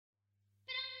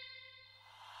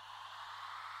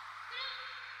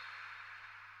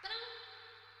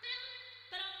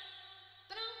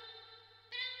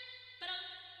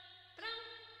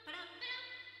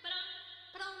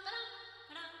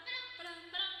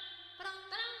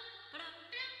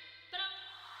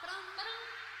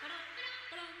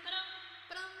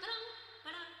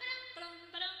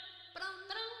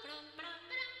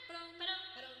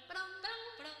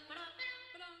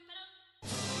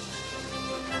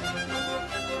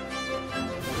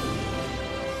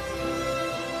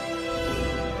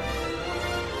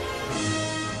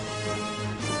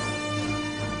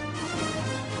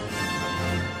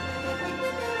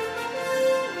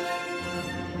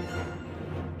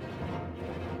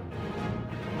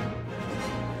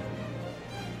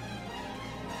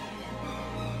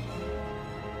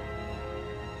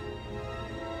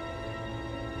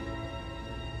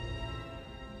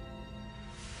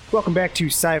Welcome back to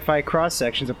Sci-Fi Cross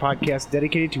Sections, a podcast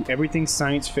dedicated to everything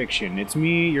science fiction. It's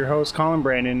me, your host, Colin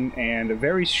Brandon, and a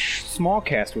very small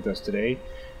cast with us today.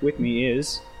 With me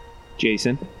is...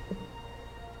 Jason.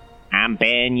 I'm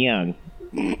Ben Young.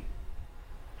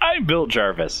 I'm Bill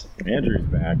Jarvis. Andrew's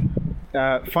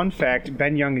back. Fun fact,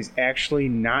 Ben Young is actually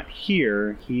not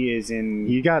here. He is in...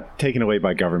 He got taken away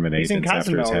by government He's in agents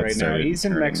after his Cozumel head right now. started He's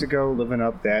in turning. Mexico living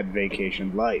up that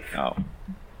vacation life. Oh.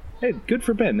 Hey, good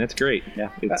for Ben. That's great.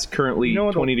 Yeah. It's currently you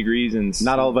know, 20 degrees and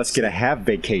Not all of us get to have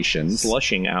vacations.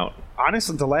 slushing out.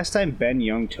 Honestly, the last time Ben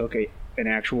Young took an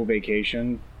actual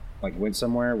vacation, like went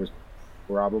somewhere, was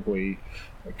probably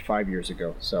like 5 years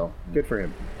ago. So good for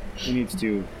him. He needs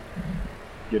to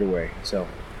get away. So,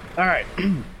 all right.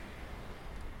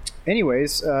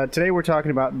 Anyways, today we're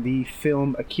talking about the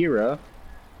film Akira.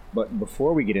 But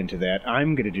before we get into that,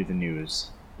 I'm going to do the news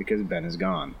because Ben is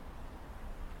gone.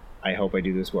 I hope I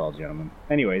do this well, gentlemen.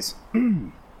 Anyways,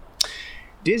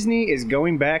 Disney is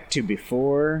going back to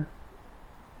before,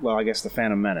 well, I guess the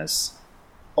Phantom Menace.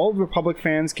 Old Republic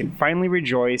fans can finally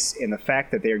rejoice in the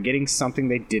fact that they are getting something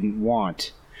they didn't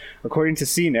want. According to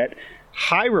CNET,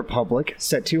 High Republic,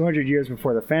 set 200 years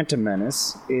before the Phantom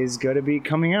Menace, is going to be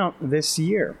coming out this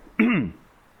year.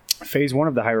 Phase 1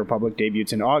 of the High Republic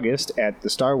debuts in August at the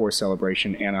Star Wars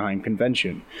Celebration Anaheim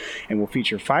Convention and will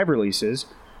feature 5 releases: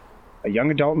 a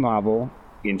young adult novel,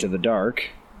 Into the Dark,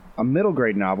 a middle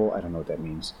grade novel, I don't know what that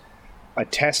means, a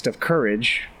Test of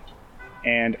Courage,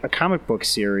 and a comic book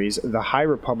series, The High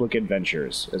Republic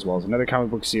Adventures, as well as another comic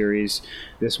book series,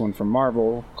 this one from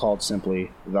Marvel, called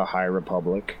simply The High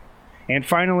Republic, and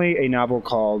finally a novel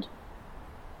called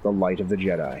The Light of the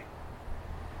Jedi.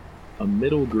 A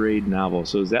middle grade novel.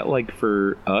 So is that like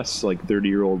for us, like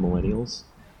 30-year-old millennials?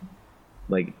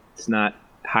 Like, it's not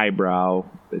highbrow,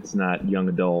 it's not young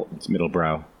adult, It's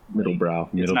middlebrow. middlebrow.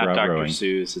 It's not Middlebrow Dr. growing.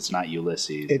 Seuss. It's not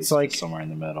Ulysses. It's like- somewhere in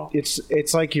the middle.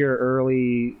 It's like your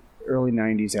early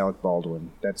 90s Alec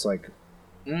Baldwin. That's like,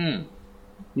 you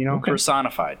know?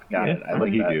 Personified. Got it. I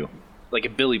like you that. do. Like a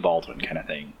Billy Baldwin kind of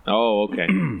thing. Oh, okay.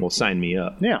 Well, sign me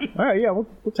up. Yeah, all right, yeah, we'll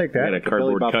take I got a that.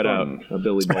 cardboard Billy cutout Buffon. of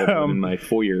Billy Baldwin in my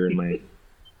foyer,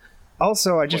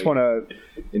 Also, I just want to...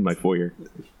 in my foyer.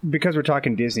 because we're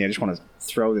talking Disney, I just want to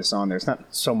throw this on there. It's not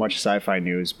so much sci-fi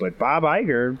news, but Bob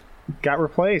Iger got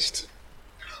replaced.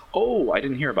 Oh, I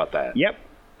didn't hear about that. Yep.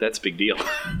 That's a big deal.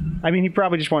 I mean, he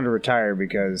probably just wanted to retire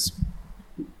because,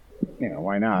 you know,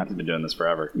 why not? He's been doing this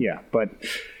forever. Yeah, but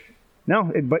no,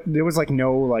 but there was like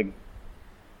no like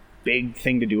big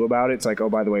thing to do about it. It's like, oh,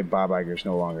 by the way, Bob Iger's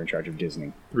no longer in charge of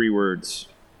Disney. 3 words.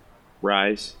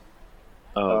 Rise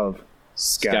Of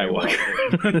Skywalker.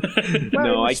 Skywalker. Well, it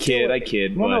No, was I still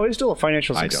kid. Well, but no, it was still a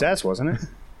financial I don't. success, wasn't it?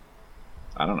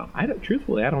 I don't know.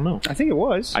 Truthfully, I don't know. I think it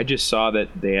was. I just saw that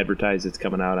they advertised it's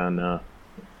coming out on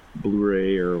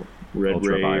Blu-ray or Red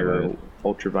Ray or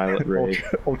Ultraviolet Ray.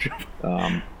 Ultra.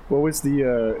 Um, What was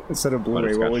the instead of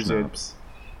Blu-ray? What was Butterscotch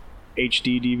it?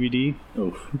 HD DVD.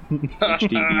 Oof.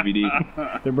 HD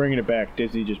DVD. They're bringing it back.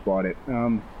 Disney just bought it.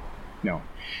 No.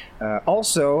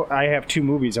 Also, I have 2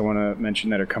 movies I want to mention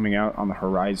that are coming out on the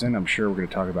horizon. I'm sure we're going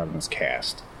to talk about in this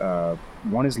cast.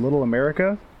 One is Little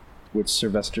America with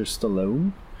Sylvester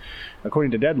Stallone.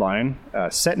 According to Deadline,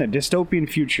 set in a dystopian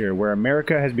future where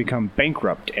America has become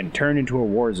bankrupt and turned into a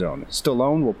war zone,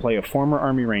 Stallone will play a former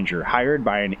Army Ranger hired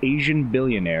by an Asian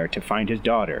billionaire to find his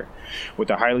daughter. With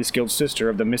the highly skilled sister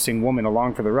of the missing woman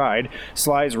along for the ride,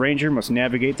 Sly's Ranger must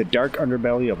navigate the dark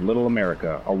underbelly of Little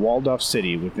America, a walled-off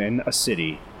city within a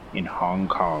city in Hong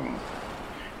Kong,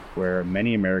 where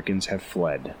many Americans have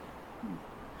fled.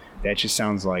 That just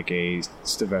sounds like a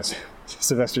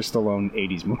Sylvester Stallone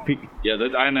 80s movie. Yeah,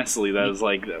 honestly, that was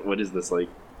like, what is this, like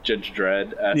Judge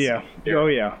Dredd? Yeah. Oh,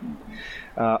 yeah.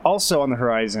 Also on the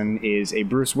horizon is a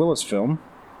Bruce Willis film.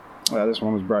 This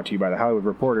one was brought to you by The Hollywood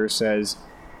Reporter. Says,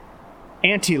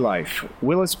 Anti-Life.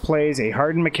 Willis plays a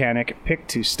hardened mechanic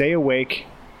picked to stay awake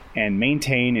and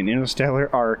maintain an interstellar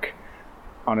arc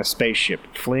on a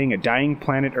spaceship, fleeing a dying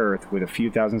planet Earth with a few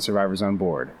thousand survivors on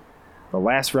board. The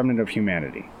last remnant of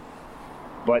humanity.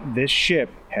 But this ship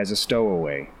has a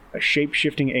stowaway, a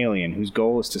shape-shifting alien whose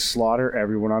goal is to slaughter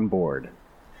everyone on board.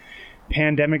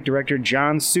 Pandemic director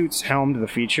John Suits helmed the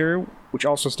feature, which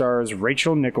also stars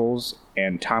Rachel Nichols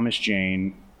and Thomas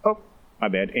Jane.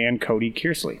 And Cody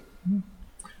Kearsley.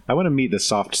 I want to meet the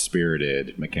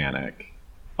soft-spirited mechanic.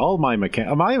 All my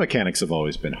mechanics have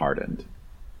always been hardened.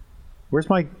 Where's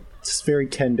my very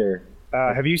tender?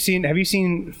 Have you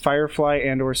seen Firefly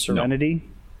and/or Serenity?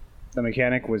 The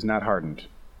mechanic was not hardened.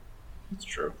 It's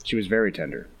true. She was very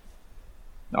tender.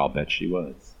 I'll bet she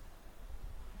was.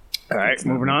 All right,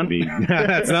 moving on.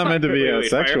 It's not meant to be Wait,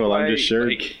 sexual. I'm Firefly, just sure.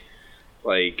 like,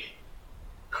 Like,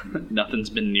 nothing's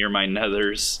been near my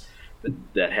nethers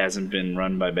that hasn't been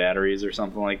run by batteries or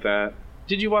something like that.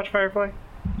 Did you watch Firefly?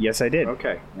 Yes, I did.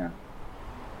 Okay, yeah.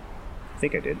 I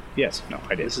think I did. Yes. No,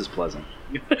 I did. This is pleasant.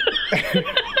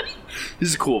 This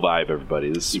is a cool vibe, everybody.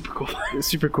 This is super cool vibe.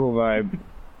 Super cool vibe.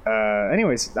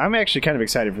 Anyways, I'm actually kind of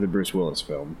excited for the Bruce Willis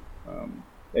film.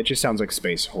 It just sounds like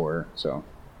space horror, so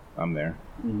I'm there.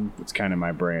 It's kind of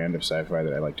my brand of sci-fi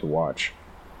that I like to watch.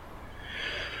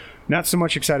 Not so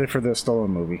much excited for the Stallone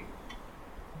movie.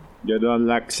 You don't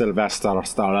like Sylvester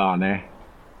Stallone?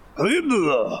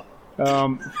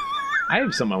 I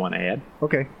have something I want to add.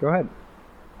 Okay, go ahead.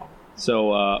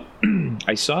 So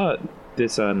I saw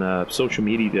this on social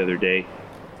media the other day,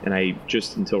 and I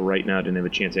just until right now didn't have a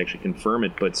chance to actually confirm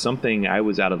it, but something I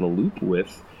was out of the loop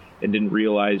with and didn't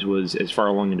realize was as far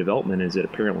along in development as it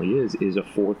apparently is a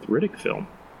fourth Riddick film.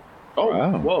 Oh,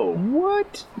 Wow. whoa.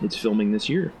 What? It's filming this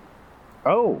year.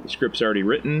 Oh, The script's already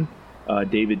written.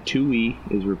 David Toohey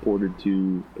is reported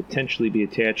to potentially be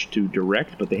attached to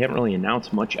direct, but they haven't really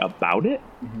announced much about it.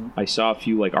 I saw a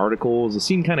few articles. It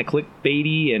seemed kind of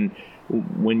clickbaity, and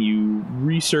when you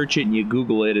research it and you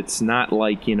Google it, it's not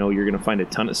like you're going to find a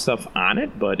ton of stuff on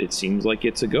it, but it seems like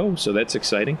it's a go, so that's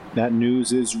exciting. That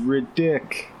news is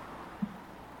ridiculous.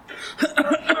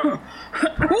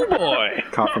 Oh boy!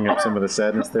 Coughing up some of the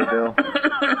sadness there, Bill.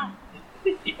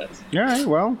 Yes. all right.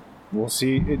 Well, we'll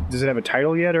see. Does it have a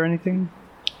title yet or anything?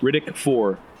 Riddick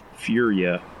 4,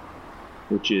 Furia,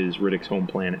 which is Riddick's home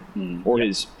planet, or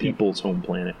his people's home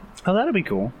planet. Oh, that'll be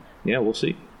cool. Yeah, we'll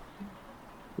see.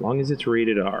 As long as it's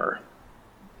rated R.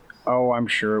 Oh, I'm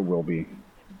sure it will be.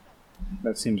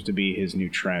 That seems to be his new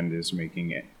trend, is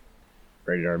making it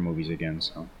rated R movies again,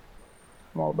 so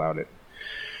I'm all about it.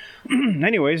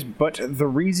 Anyways, but the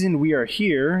reason we are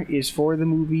here is for the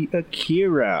movie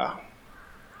Akira.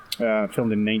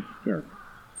 Filmed in...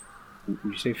 Did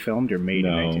you say filmed or made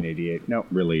in No. 1988? No.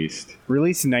 Released.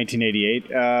 Released in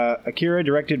 1988. Akira,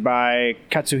 directed by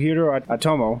Katsuhiro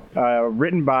Otomo.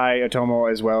 Written by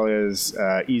Otomo as well as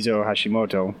Izo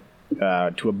Hashimoto.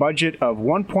 To a budget of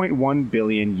 1.1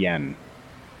 billion yen.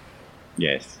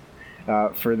 Yes.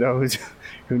 For those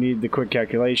who need the quick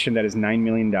calculation, that is $9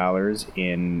 million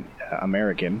in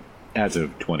American. As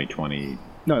of 2020,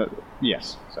 No,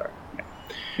 yes, sorry.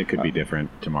 it could be different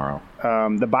tomorrow.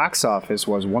 The box office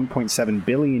was 1.7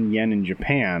 billion yen in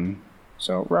Japan,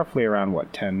 so roughly around,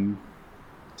 what, $10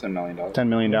 $10 million. $10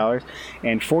 million,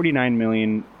 and $49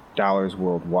 million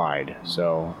worldwide.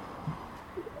 So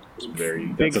it's very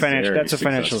big That's a financial. very That's a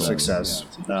financial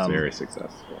successful- success. Very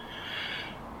successful.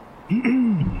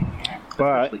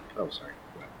 But Oh, sorry.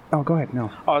 oh, go ahead.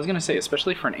 No, Oh, I was gonna say,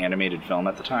 especially for an animated film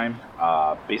at the time,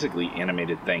 basically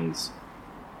animated things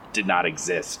did not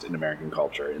exist in American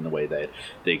culture in the way that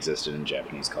they existed in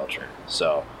Japanese culture.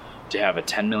 So to have a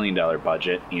 $10 million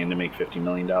budget and to make $50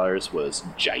 million was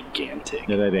gigantic.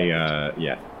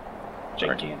 Yeah,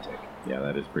 Gigantic. yeah,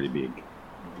 that is pretty big.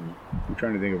 I'm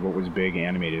trying to think of what was big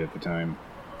animated at the time.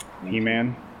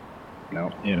 He-Man.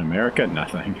 No. In America,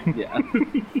 nothing. Yeah.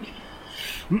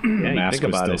 Yeah, The you Mask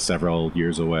think was about still it. several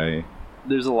years away.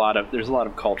 There's a lot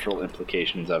of cultural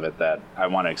implications of it that I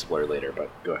want to explore later, but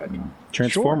go ahead.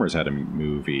 Transformers had a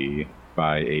movie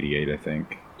by '88, I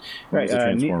think. Right, It was a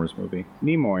Transformers movie.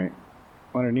 Nimoy.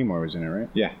 Leonard Nimoy was in it, right?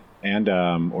 Yeah, and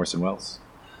Orson Welles.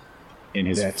 In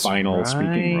his That's final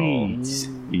speaking role,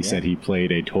 right. he said he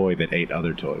played a toy that ate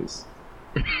other toys.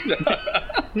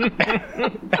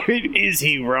 Is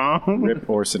he wrong? Rip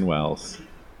Orson Welles.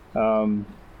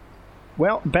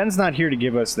 Well, Ben's not here to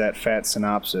give us that fat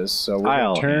synopsis, so we'll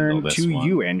I'll turn handle this to one.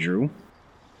 you, Andrew.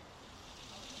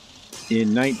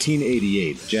 In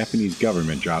 1988, the Japanese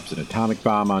government drops an atomic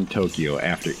bomb on Tokyo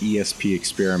after ESP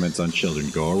experiments on children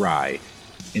go awry.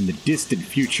 In the distant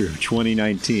future of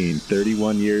 2019,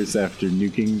 31 years after the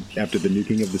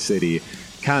nuking of the city,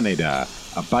 Kaneda,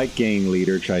 a bike gang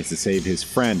leader, tries to save his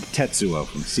friend Tetsuo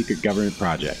from a secret government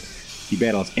project. He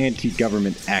battles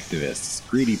anti-government activists,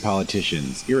 greedy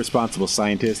politicians, irresponsible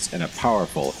scientists, and a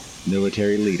powerful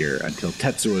military leader until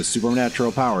Tetsuo's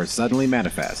supernatural powers suddenly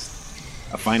manifest.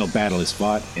 A final battle is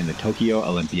fought in the Tokyo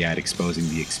Olympiad, exposing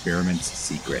the experiment's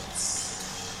secrets.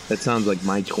 That sounds like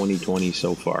my 2020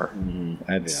 so far.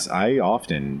 I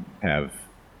often have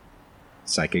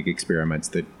psychic experiments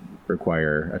that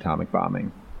require atomic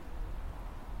bombing.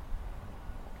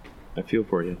 I feel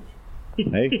for you.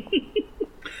 Hey,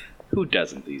 Who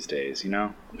doesn't these days, you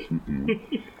know?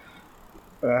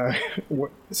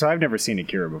 So I've never seen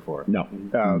Akira before. no,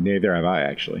 neither have I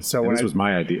actually. so And when this I- was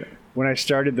my idea. When I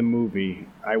started the movie,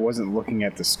 I wasn't looking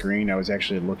at the screen. I was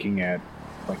actually looking at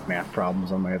math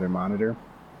problems on my other monitor.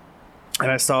 And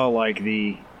I saw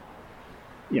the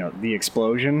the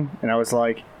explosion, and I was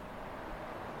like,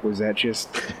 was that just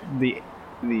the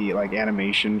like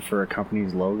animation for a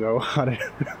company's logo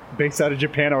based out of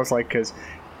Japan? I was like, because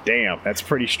damn, that's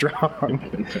pretty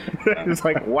strong. It's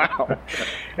like, wow.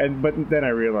 But then I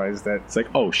realized that It's like,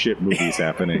 oh shit, movie's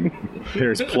happening.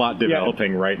 There's plot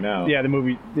developing right now. the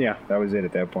movie, that was it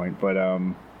at that point. But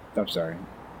I'm sorry.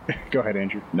 Go ahead,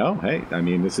 Andrew. No, hey, I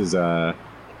mean, this is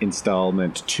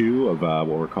installment 2 of what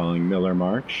we're calling Miller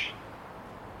March.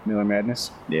 Miller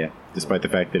Madness. Yeah, despite the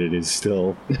fact that it is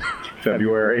still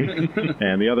February,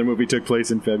 and the other movie took place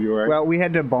in February. Well, we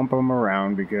had to bump them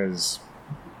around because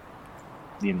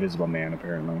the Invisible Man,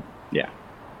 apparently. Yeah.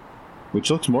 Which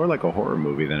looks more like a horror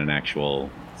movie than an actual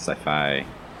sci-fi.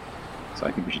 So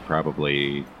I think we should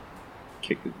probably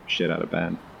kick the shit out of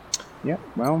Ben. Yep.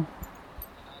 Well.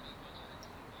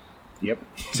 Yep.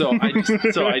 So I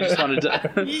just wanted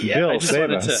to. Bill, save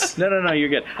us. No, you're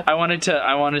good. I wanted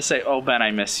to say, oh Ben,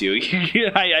 I miss you.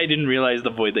 I didn't realize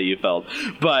the void that you felt,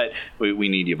 but we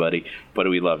need you, buddy. But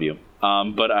we love you.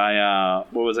 But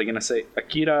what was I gonna say?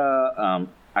 Akira.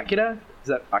 Is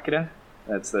that Akira?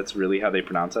 That's really how they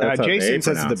pronounce it. Jason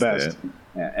says it's the best.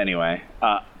 Yeah, anyway,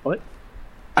 what?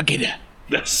 Akira.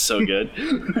 That's so good.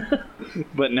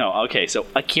 But no, okay. So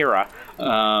Akira.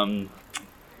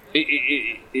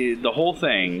 The whole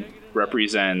thing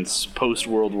represents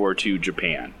post-World War II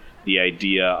Japan. The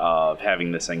idea of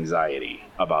having this anxiety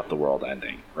about the world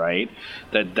ending, right?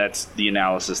 That's the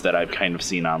analysis that I've kind of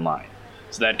seen online.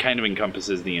 So that kind of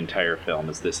encompasses the entire film,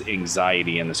 is this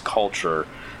anxiety and this culture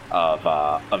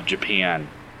of Japan.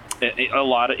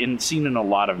 Seen in a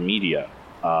lot of media,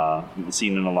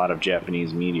 seen in a lot of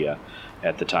Japanese media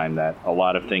at the time, that a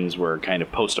lot of things were kind of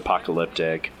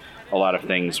post-apocalyptic. A lot of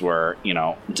things were,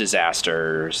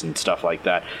 disasters and stuff like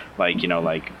that. Like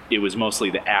it was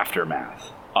mostly the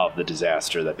aftermath of the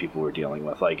disaster that people were dealing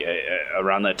with. Like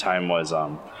around that time was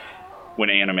when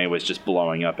anime was just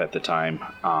blowing up at the time.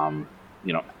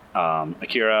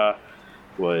 Akira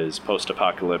was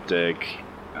post-apocalyptic,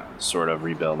 sort of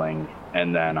rebuilding,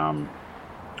 and then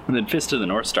Fist of the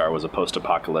North Star was a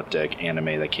post-apocalyptic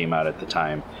anime that came out at the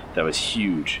time that was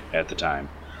huge at the time.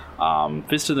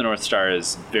 Fist of the North Star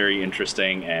is very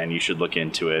interesting, and you should look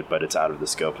into it, but it's out of the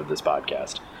scope of this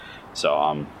podcast.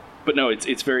 So, but no,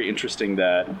 it's very interesting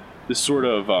that this sort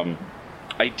of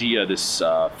idea, this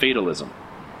fatalism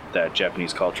that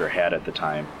Japanese culture had at the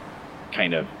time,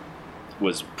 kind of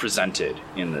was presented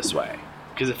in this way.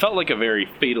 Because it felt like a very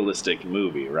fatalistic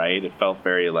movie, right? It felt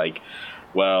very like,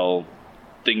 well,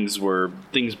 things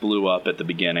blew up at the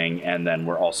beginning, and then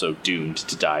we're also doomed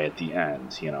to die at the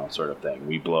end, sort of thing.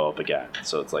 We blow up again.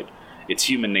 So it's like, it's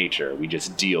human nature. We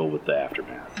just deal with the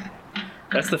aftermath.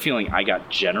 That's the feeling I got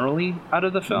generally out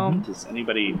of the film. Does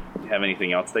anybody have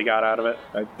anything else they got out of it?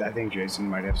 I think Jason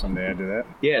might have something to add to that.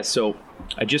 Yeah, so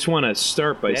I just want to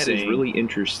start by saying, it's really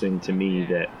interesting to me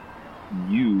that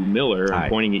you, Miller, I'm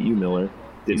pointing at you, Miller,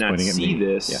 did not see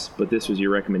this, but this was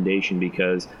your recommendation,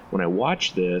 because when I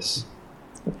watched this,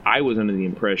 I was under the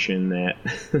impression that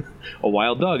a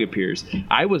wild dog appears.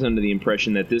 I was under the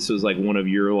impression that this was like one of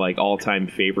your like all-time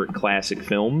favorite classic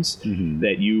films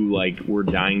that you like were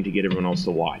dying to get everyone else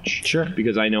to watch. Sure.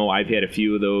 Because I know I've had a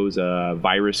few of those.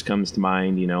 Virus comes to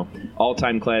mind,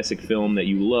 all-time classic film that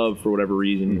you love for whatever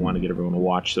reason. You want to get everyone to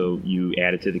watch, so you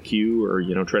add it to the queue or,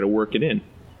 try to work it in.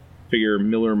 Figure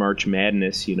Miller March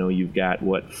Madness, you've got,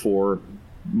 4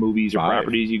 movies or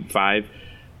properties? 5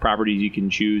 properties you can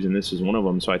choose, and this is one of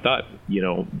them. So I thought,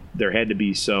 there had to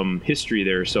be some history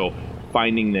there. So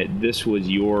finding that this was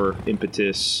your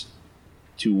impetus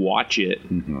to watch it,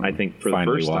 I think for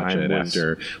Finally the first time was...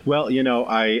 after. Well,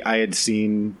 I had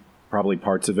seen probably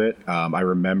parts of it. I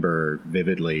remember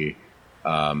vividly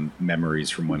memories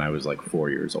from when I was like 4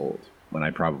 years old. When I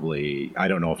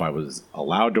don't know if I was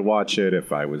allowed to watch it,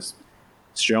 if I was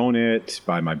shown it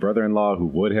by my brother-in-law, who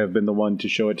would have been the one to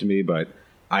show it to me, but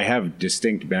I have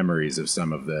distinct memories of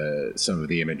some of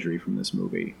the imagery from this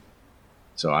movie.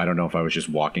 So I don't know if I was just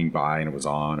walking by and it was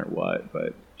on or what,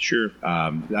 but sure.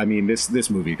 I mean, this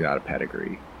movie got a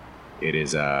pedigree. It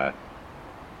is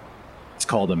it's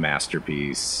called a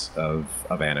masterpiece of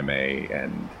anime,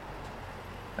 and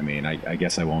I mean, I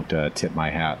guess I won't tip my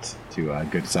hat to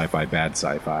good sci-fi, bad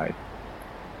sci-fi.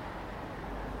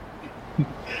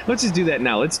 Let's just do that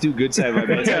now. Let's do good sci-fi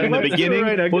bad sci-fi in the beginning.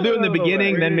 We'll do it in the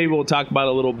beginning, then maybe we'll talk about it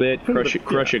a little bit,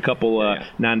 crush a couple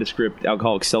nondescript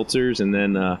alcoholic seltzers, and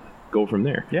then go from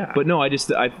there. Yeah. But no, I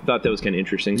thought that was kind of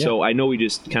interesting. Yeah. So I know we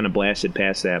just kind of blasted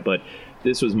past that, but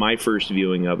this was my first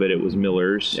viewing of it. It was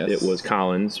Miller's. Yes. It was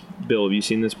Colin's. Bill, have you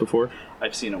seen this before?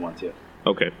 I've seen it once, yeah.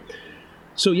 Okay.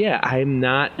 So yeah, I'm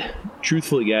not,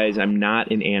 truthfully guys, I'm not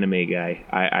an anime guy.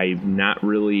 I've not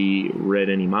really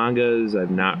read any mangas. I've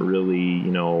not really,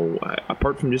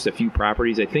 apart from just a few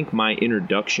properties, I think my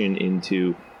introduction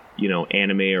into,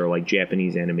 anime or like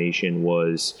Japanese animation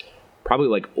was probably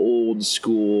like old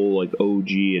school, like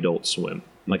OG Adult Swim.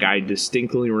 Like I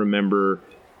distinctly remember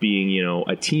being,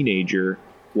 a teenager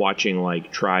watching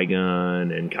like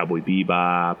Trigun and Cowboy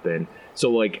Bebop, and so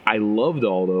like I loved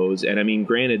all those. And I mean,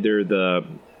 granted, they're the,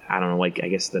 I don't know, like I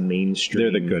guess the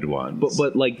mainstream. They're the good ones,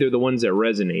 but like they're the ones that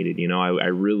resonated. I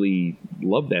really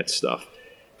love that stuff.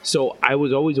 So I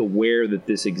was always aware that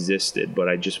this existed, but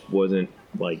I just wasn't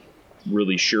like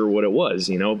really sure what it was,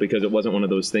 because it wasn't one of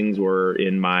those things where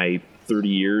in my 30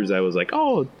 years I was like,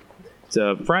 oh, it's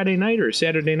a Friday night or a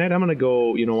Saturday night, I'm gonna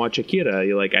go, watch Akira.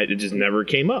 It just never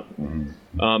came up.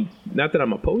 Mm-hmm. Not that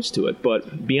I'm opposed to it,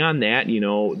 but beyond that,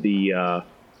 the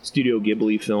Studio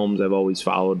Ghibli films I've always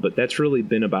followed, but that's really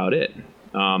been about it.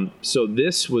 So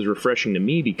this was refreshing to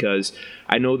me because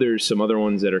I know there's some other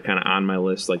ones that are kind of on my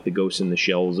list, like the Ghost in the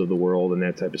Shells of the world and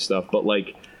that type of stuff. But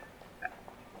like,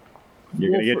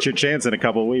 you're gonna get your chance in a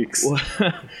couple weeks.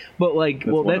 But like,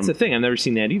 that's the thing. I've never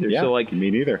seen that either. Yeah, so like, me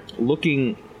neither.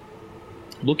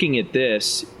 Looking at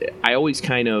this, I always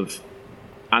kind of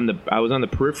I was on the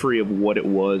periphery of what it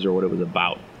was or what it was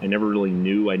about. I never really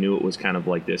knew. I knew it was kind of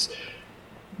like this.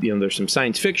 There's some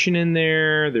science fiction in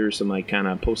there. There's some like kind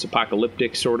of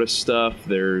post-apocalyptic sort of stuff.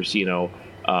 There's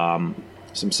some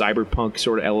cyberpunk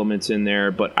sort of elements in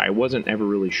there, but I wasn't ever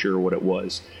really sure what it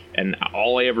was. And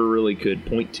all I ever really could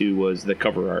point to was the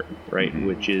cover art, right? Mm-hmm.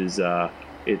 Which is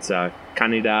it's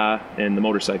Kaneda and the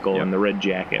motorcycle and the red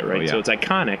jacket, right? Oh, yeah. So it's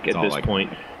iconic at this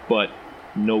point, but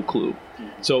no clue.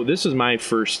 So this was my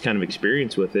first kind of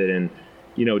experience with it, and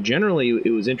generally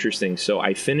it was interesting. So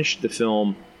I finished the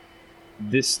film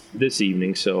this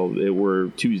evening, so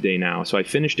we're Tuesday now. So I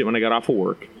finished it when I got off of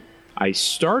work. I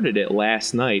started it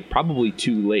last night, probably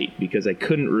too late because I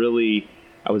couldn't really.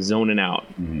 I was zoning out,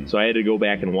 so I had to go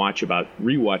back and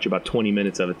rewatch about 20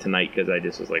 minutes of it tonight because I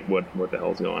just was like, what the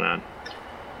hell's going on?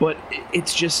 But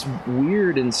it's just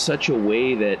weird in such a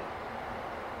way that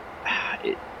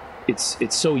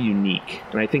it's so unique.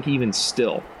 And I think even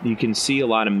still, you can see a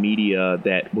lot of media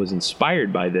that was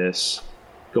inspired by this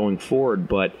going forward,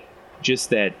 but just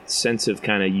that sense of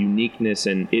kind of uniqueness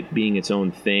and it being its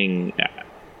own thing.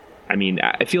 I mean,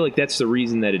 I feel like that's the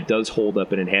reason that it does hold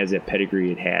up and it has that pedigree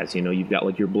it has. You've got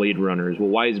like your Blade Runners. Well,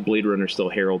 why is Blade Runner still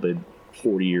heralded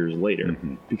 40 years later?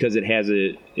 Mm-hmm. Because it has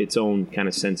its own kind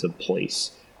of sense of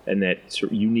place and that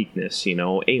sort of uniqueness.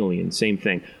 Alien, same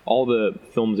thing. All the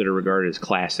films that are regarded as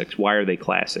classics, why are they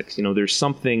classics? There's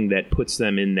something that puts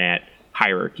them in that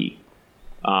hierarchy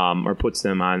or puts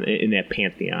them in that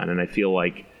pantheon. And I feel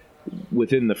like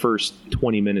within the first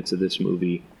 20 minutes of this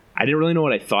movie, I didn't really know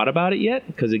what I thought about it yet,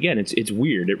 because again, it's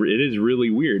weird. It is really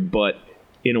weird, but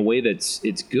in a way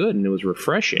it's good, and it was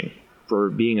refreshing for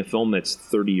being a film that's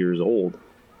 30 years old.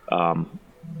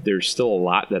 There's still a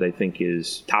lot that I think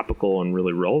is topical and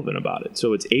really relevant about it.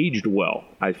 So it's aged well,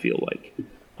 I feel like.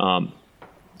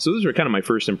 So those are kind of my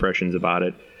first impressions about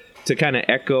it. To kind of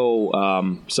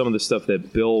echo some of the stuff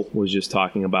that Bill was just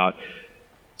talking about.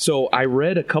 So I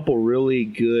read a couple really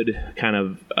good kind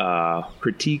of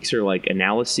critiques or like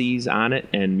analyses on it,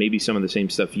 and maybe some of the same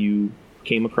stuff you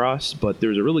came across. But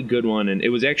there's a really good one, and it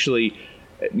was actually,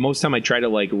 most time I try to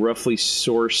like roughly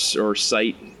source or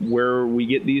cite where we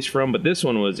get these from, but this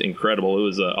one was incredible. It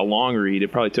was a long read.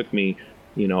 It probably took me,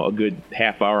 a good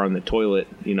half hour on the toilet,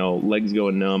 legs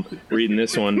going numb, reading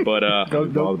this one. But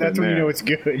that's when you know it's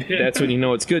good. That's when you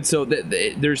know it's good. So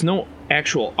there's no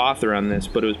actual author on this,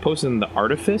 but it was posted in the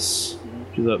Artifice,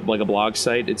 which is like a blog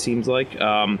site, it seems like.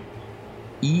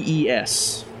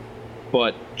 EES.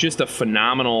 But just a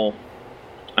phenomenal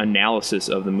analysis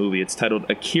of the movie. It's titled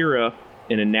Akira,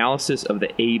 an analysis of the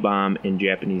A-bomb in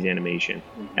Japanese animation.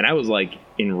 And I was like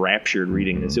enraptured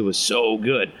reading this. It was so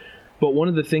good. But one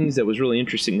of the things that was really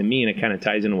interesting to me, and it kind of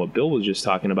ties into what Bill was just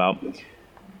talking about,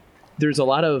 there's a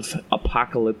lot of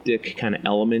apocalyptic kind of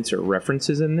elements or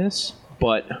references in this,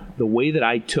 but the way that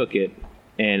I took it,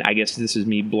 and I guess this is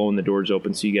me blowing the doors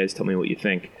open, so you guys tell me what you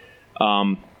think.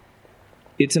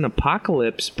 It's an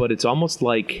apocalypse, but it's almost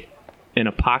like an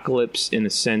apocalypse in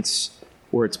a sense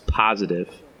where it's positive.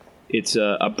 It's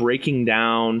a breaking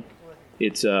down.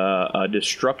 It's a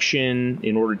destruction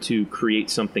in order to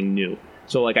create something new.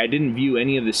 So, like, I didn't view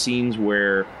any of the scenes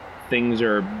where things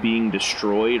are being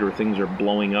destroyed or things are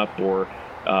blowing up or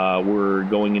we're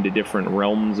going into different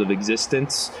realms of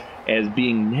existence as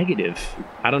being negative.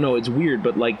 I don't know, it's weird,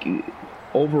 but, like,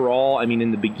 overall, I mean,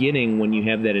 in the beginning, when you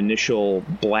have that initial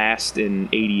blast in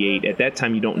 88, at that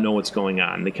time you don't know what's going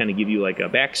on. They kind of give you like a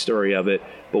backstory of it,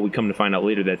 but we come to find out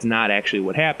later that's not actually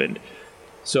what happened.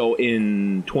 So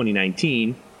in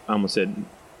 2019, I almost said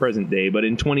present day, but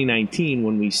in 2019,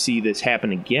 when we see this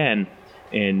happen again,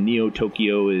 and Neo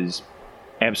Tokyo is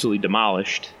absolutely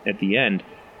demolished at the end,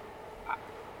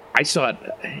 I saw it.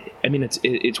 I mean,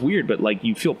 it's weird, but like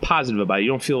you feel positive about it. You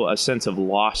don't feel a sense of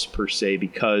loss per se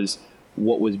because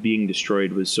what was being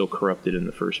destroyed was so corrupted in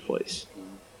the first place.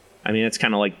 I mean, that's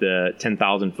kind of like the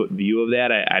 10,000 foot view of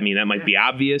that. I mean, that might be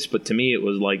obvious, but to me, it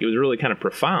was really kind of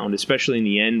profound, especially in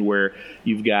the end where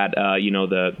you've got,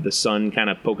 the sun kind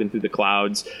of poking through the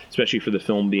clouds, especially for the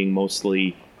film being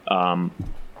mostly,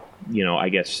 I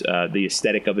guess the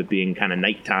aesthetic of it being kind of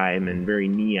nighttime and very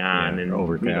neon and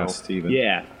overcast even.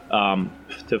 Yeah.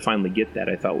 To finally get that,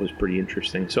 I thought was pretty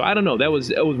interesting. So I don't know. That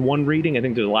was one reading. I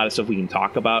think there's a lot of stuff we can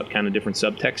talk about, kind of different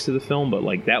subtext to the film, but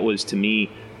like that was to me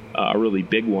a really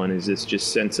big one. Is this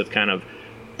just sense of kind of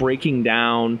breaking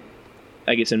down,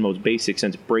 I guess in most basic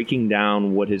sense, breaking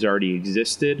down what has already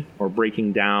existed, or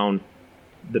breaking down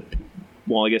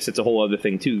I guess it's a whole other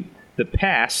thing too. The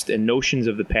past and notions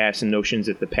of the past and notions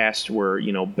that the past were,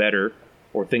 better,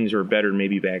 or things were better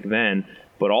maybe back then,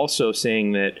 but also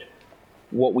saying that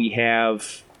what we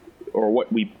have or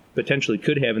what we potentially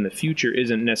could have in the future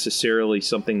isn't necessarily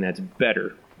something that's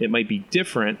better. It might be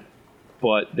different,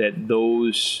 but that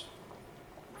those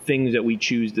things that we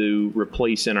choose to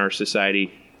replace in our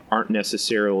society aren't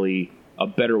necessarily a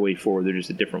better way forward. They're just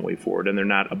a different way forward, and they're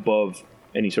not above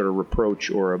any sort of reproach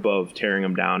or above tearing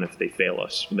them down if they fail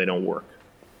us, when they don't work.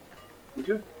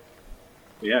 Okay.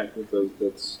 Yeah,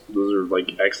 those are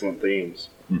like excellent themes.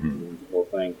 Mm-hmm. The whole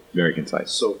thing. Very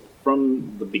concise. So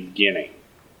from the beginning,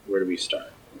 where do we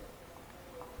start?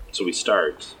 So we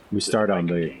start on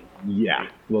the... Yeah.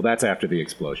 Well, that's after the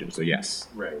explosion, so yes.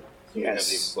 Right. So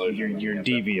Yes, your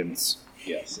deviants.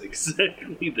 Yes,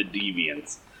 exactly, the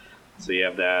deviants. So you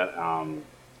have that,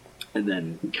 and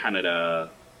then Kaneda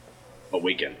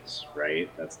awakens, right?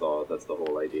 That's the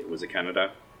whole idea. Was it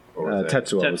Kaneda? Or was it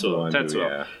Tetsuo was the one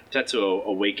Tetsuo. Tetsuo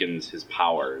awakens his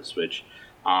powers, which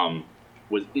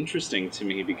was interesting to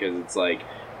me because it's like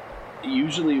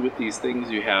usually with these things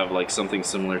you have like something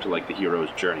similar to like the hero's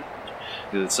journey.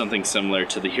 It's something similar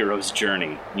to the hero's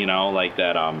journey, like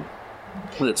that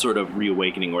that sort of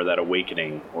reawakening or that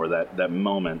awakening or that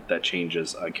moment that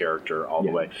changes a character all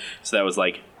the way. So that was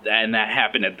like, and that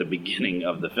happened at the beginning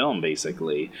of the film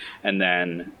basically. And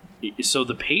then, so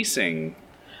the pacing,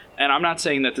 and I'm not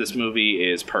saying that this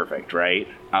movie is perfect, right?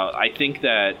 I think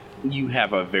that you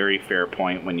have a very fair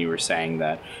point when you were saying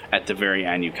that at the very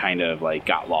end you kind of like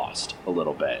got lost a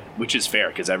little bit, which is fair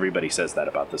because everybody says that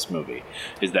about this movie,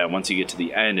 is that once you get to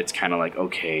the end it's kind of like,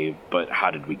 okay, but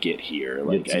how did we get here?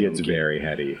 Like it gets very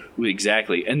heady.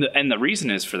 Exactly. And the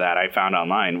reason is for that, I found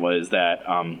online, was that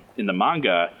in the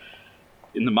manga,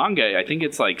 I think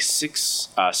it's like six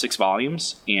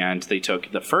volumes, and they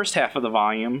took the first half of the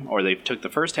volume, or they took the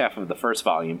first half of the first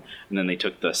volume, and then they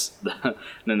took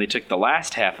the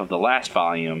last half of the last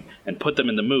volume and put them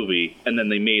in the movie, and then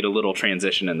they made a little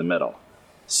transition in the middle.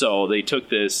 So they took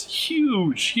this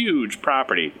huge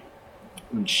property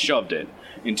and shoved it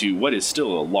into what is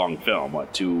still a long film.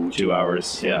 What, two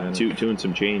hours? Yeah, two and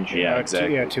some change. Yeah,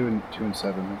 exactly. Two and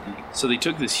 7, I think. So they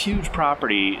took this huge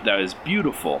property that is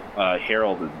beautiful,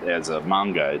 heralded as a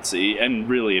manga. And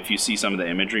really, if you see some of the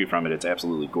imagery from it, it's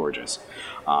absolutely gorgeous.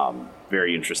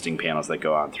 Very interesting panels that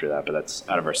go on through that, but that's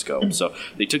out of our scope. So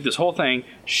they took this whole thing,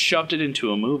 shoved it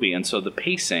into a movie, and so the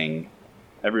pacing,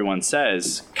 everyone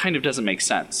says, kind of doesn't make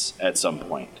sense at some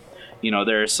point.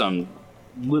 There are some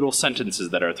little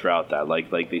sentences that are throughout that,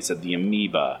 like they said, the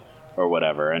amoeba or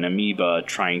whatever, an amoeba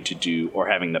trying to do or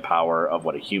having the power of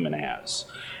what a human has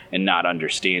and not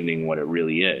understanding what it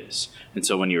really is. And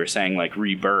so when you were saying like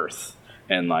rebirth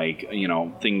and like,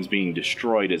 things being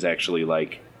destroyed is actually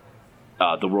like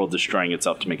the world destroying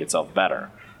itself to make itself better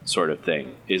sort of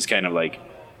thing, is kind of like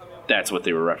that's what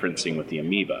they were referencing with the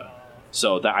amoeba.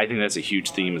 So I think that's a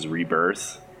huge theme, is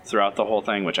rebirth throughout the whole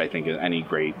thing, which I think any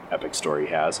great epic story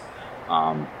has.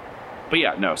 But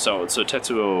yeah, no. So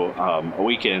Tetsuo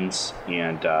awakens,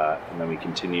 and then we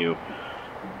continue.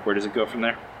 Where does it go from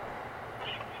there?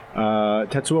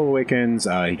 Tetsuo awakens.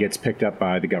 He gets picked up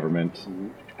by the government,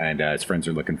 and his friends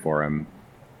are looking for him.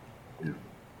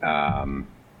 And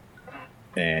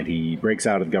he breaks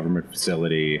out of the government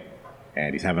facility,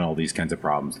 and he's having all these kinds of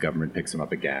problems. The government picks him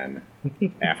up again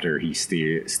after he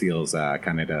steals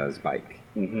Kaneda's bike.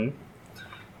 Mm-hmm.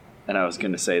 And I was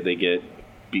going to say they get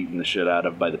beaten the shit out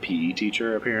of by the PE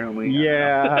teacher, apparently.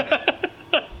 Yeah.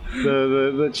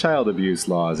 The child abuse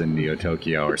laws in Neo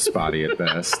Tokyo are spotty at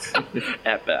best.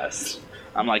 At best.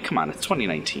 I'm like, come on, it's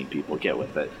 2019, people, get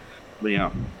with it. But,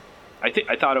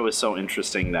 I thought it was so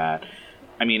interesting that,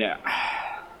 I mean,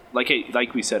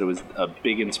 like we said, it was a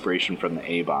big inspiration from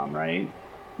the A-bomb, right?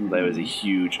 Mm-hmm. That was a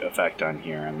huge effect on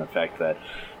here, and the fact that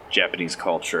Japanese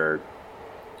culture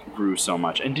grew so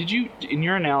much. And did you, in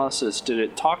your analysis, did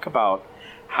it talk about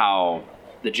how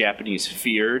the Japanese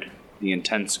feared the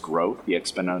intense growth, the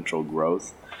exponential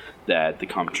growth that the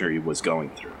country was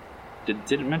going through?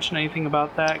 Did it mention anything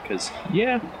about that? Because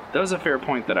that was a fair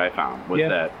point that I found.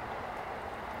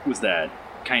 Was that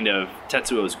kind of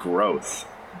Tetsuo's growth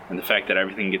and the fact that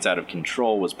everything gets out of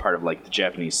control was part of like the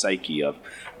Japanese psyche of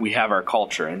we have our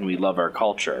culture and we love our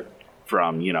culture.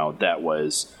 From that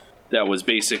was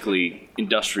basically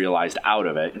industrialized out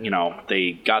of it.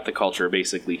 They got the culture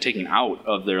basically taken out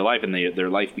of their life, and their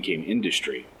life became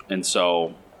industry. And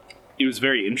so it was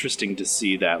very interesting to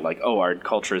see that, like, our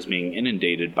culture is being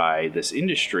inundated by this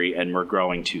industry, and we're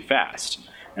growing too fast,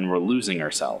 and we're losing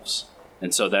ourselves.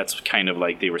 And so that's kind of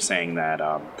like they were saying that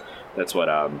that's what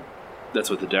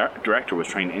the director was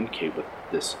trying to indicate with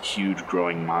this huge,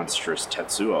 growing, monstrous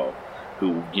Tetsuo,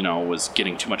 who was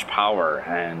getting too much power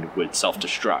and would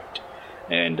self-destruct,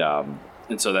 and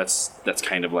so that's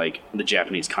kind of like the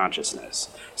Japanese consciousness,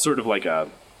 sort of like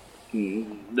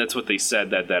that's what they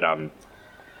said that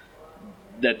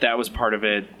was part of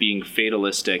it, being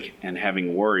fatalistic and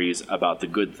having worries about the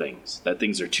good things, that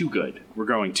things are too good, we're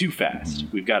growing too fast,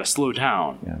 we've got to slow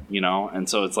down, and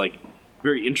so it's like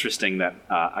very interesting that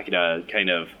Akira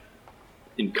kind of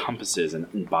encompasses and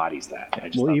embodies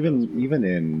that. Even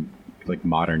in like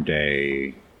modern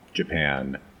day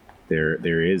Japan,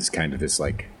 there is kind of this,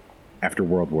 like, after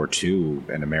World War II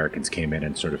and Americans came in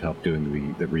and sort of helped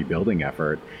doing the rebuilding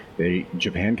effort,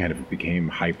 Japan kind of became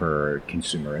hyper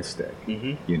consumeristic.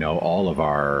 Mm-hmm. All of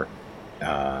our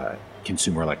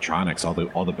consumer electronics, all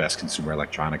the best consumer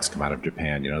electronics come out of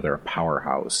Japan. They're a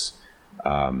powerhouse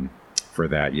for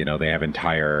that. They have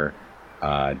entire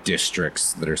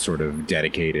districts that are sort of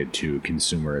dedicated to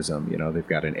consumerism. They've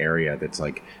got an area that's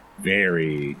like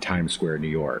very Times Square, New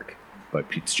York, but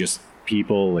it's just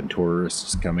people and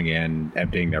tourists coming in,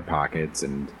 emptying their pockets,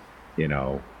 and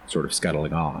sort of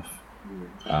scuttling off.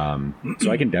 So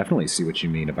I can definitely see what you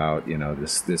mean about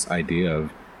this idea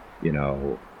of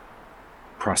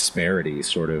prosperity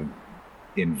sort of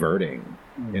inverting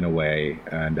in a way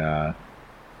and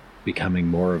becoming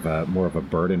more of a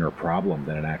burden or problem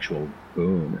than an actual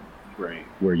boon. Right.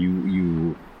 Where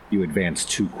you advance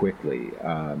too quickly,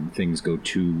 things go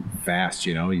too fast.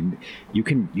 You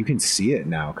can see it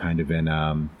now, kind of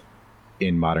in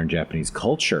modern Japanese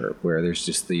culture, where there's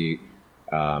just the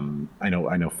I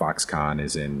know Foxconn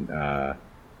is in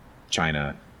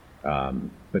China,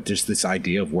 but just this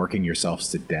idea of working yourselves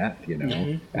to death,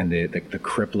 mm-hmm. and the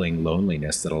crippling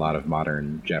loneliness that a lot of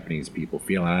modern Japanese people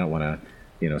feel. And I don't want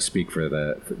to speak for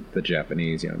the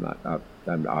Japanese.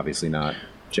 I'm obviously not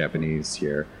Japanese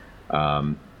here.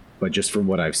 But just from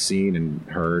what I've seen and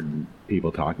heard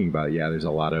people talking about, there's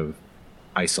a lot of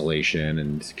isolation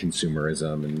and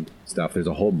consumerism and stuff. There's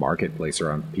a whole marketplace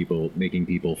around making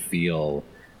people feel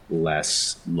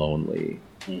less lonely.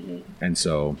 Mm-hmm. And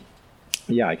so,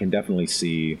 I can definitely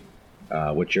see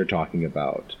what you're talking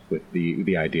about with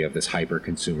the idea of this hyper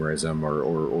consumerism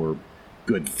or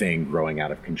good thing growing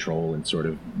out of control, and sort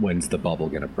of when's the bubble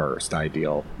going to burst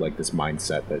ideal, like this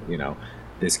mindset that,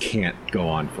 this can't go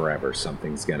on forever.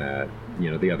 Something's gonna,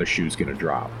 the other shoe's gonna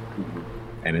drop. Mm-hmm.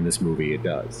 And in this movie, it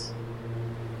does.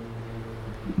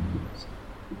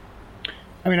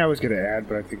 I mean, I was gonna add,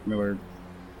 but I think Miller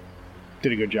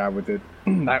did a good job with it.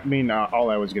 I mean, all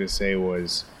I was gonna say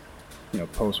was,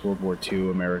 post World War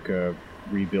II, America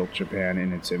rebuilt Japan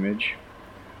in its image,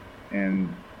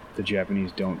 and the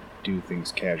Japanese don't do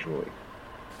things casually.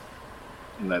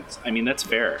 And that's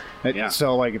fair.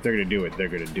 So, like, if they're going to do it, they're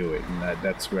going to do it. And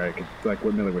that's where I could, like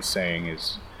what Miller was saying,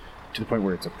 is to the point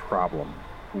where it's a problem.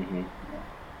 Mm-hmm.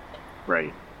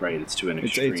 Right. It's to an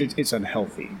extreme. It's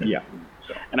unhealthy. Yeah.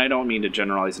 So. And I don't mean to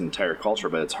generalize an entire culture,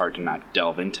 but it's hard to not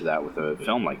delve into that with a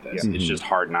film like this. Yeah. It's just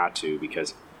hard not to,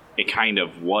 because it kind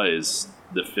of was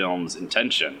the film's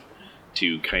intention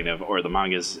to kind of, or the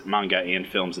manga and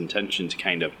film's intention to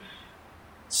kind of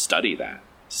study that.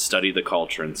 Study the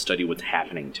culture and study what's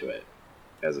happening to it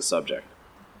as a subject.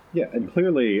 Yeah, and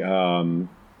clearly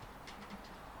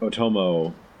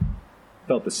Otomo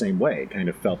felt the same way, kind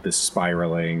of felt this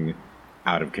spiraling,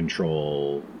 out of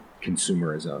control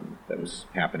consumerism that was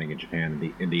happening in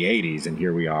Japan in the 80s, and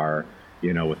here we are,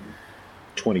 with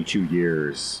 22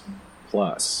 years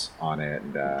plus on it,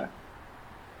 and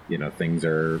things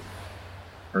are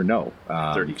Or no,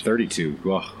 32. 32.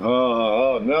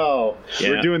 Oh, no.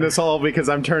 Yeah. We're doing this all because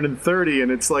I'm turning 30,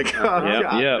 and it's like, oh, Yeah,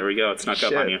 God. yeah. There we go. It snuck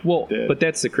up on you. Well, Did. but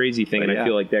that's the crazy thing, But and I yeah.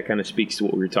 feel like that kind of speaks to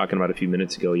what we were talking about a few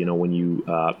minutes ago. You know, when you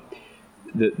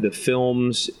the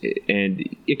films,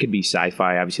 and it could be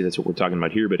sci-fi. Obviously, that's what we're talking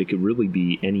about here, but it could really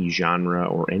be any genre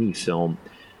or any film.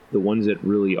 The ones that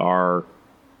really are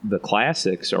the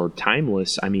classics or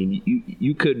timeless. I mean,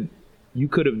 you could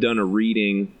have done a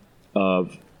reading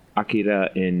of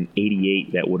Akira in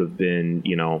 '88 that would have been,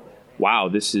 you know, wow,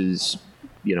 this is,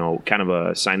 you know, kind of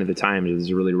a sign of the times. This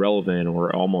is really relevant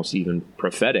or almost even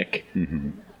prophetic. Mm-hmm.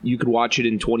 You could watch it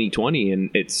in 2020 and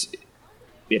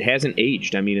it hasn't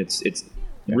aged. I mean, it's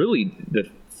really, the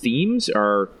themes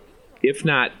are, if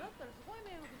not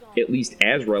at least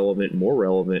as relevant, more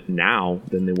relevant now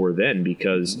than they were then,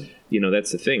 because, you know,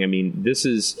 that's the thing. I mean, this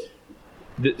was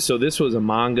a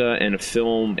manga and a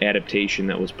film adaptation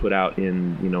that was put out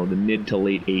in, you know, the mid to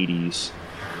late 80s.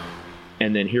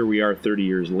 And then here we are 30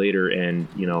 years later, and,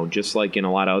 you know, just like in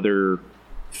a lot of other,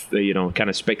 you know, kind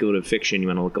of speculative fiction, you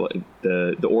want to look at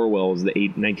the Orwells, the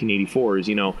 1984s,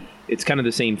 you know, it's kind of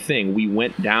the same thing. We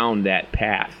went down that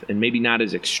path, and maybe not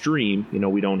as extreme. You know,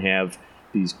 we don't have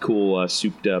these cool,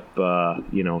 souped up,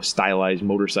 you know, stylized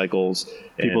motorcycles.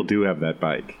 People do have that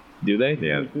bike. Do they?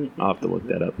 Yeah. I'll have to look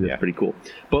that up. That's Yeah. pretty cool.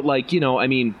 But, like, you know, I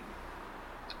mean,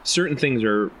 certain things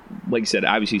are, like I said,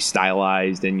 obviously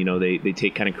stylized, and, you know, they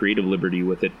take kind of creative liberty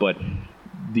with it. But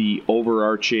the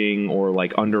overarching or,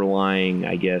 like, underlying,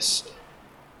 I guess,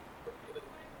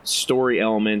 story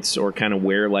elements, or kind of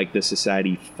where, like, the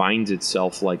society finds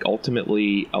itself, like,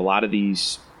 ultimately a lot of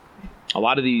these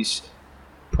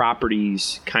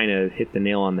properties kind of hit the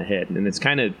nail on the head. And it's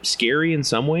kind of scary in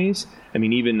some ways. I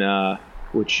mean, even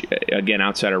which, again,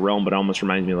 outside of realm, but almost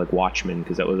reminds me of like Watchmen,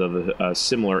 because that was of a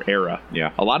similar era.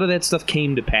 Yeah. A lot of that stuff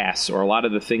came to pass, or a lot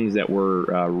of the things that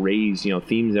were raised, you know,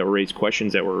 themes that were raised,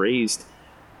 questions that were raised,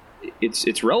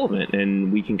 it's relevant,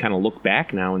 and we can kind of look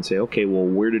back now and say, okay, well,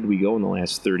 where did we go in the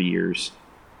last 30 years?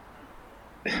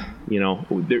 You know,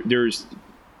 there's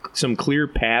some clear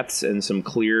paths and some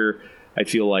clear, I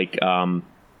feel like,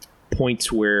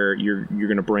 points where you're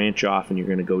going to branch off and you're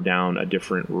going to go down a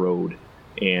different road.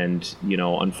 And, you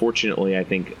know, unfortunately, I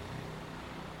think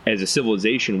as a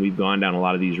civilization, we've gone down a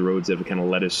lot of these roads that have kind of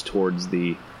led us towards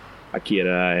the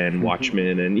Akira and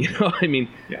Watchmen, and, you know, I mean,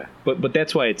 Yeah. But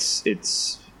that's why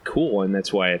it's cool, and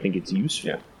that's why I think it's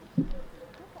useful.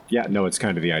 Yeah, no, it's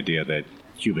kind of the idea that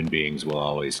human beings will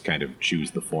always kind of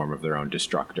choose the form of their own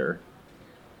destructor.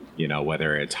 You know,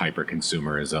 whether it's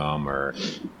hyper-consumerism or,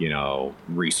 you know,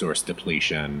 resource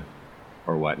depletion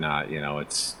or whatnot, you know,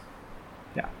 it's...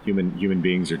 Yeah, human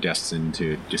beings are destined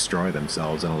to destroy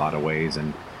themselves in a lot of ways,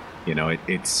 and, you know, it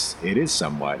is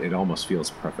somewhat, it almost feels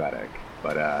prophetic,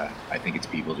 but I think it's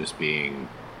people just being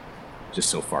just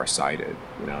so far-sighted.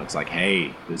 You know, it's like,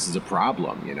 hey, this is a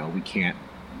problem, you know, we can't,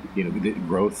 you know, the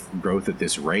growth at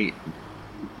this rate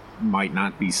might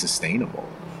not be sustainable,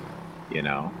 you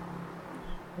know.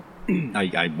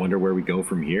 I wonder where we go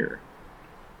from here.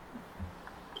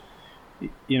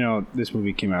 You know, this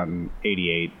movie came out in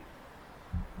 '88,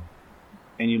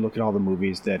 and you look at all the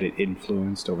movies that it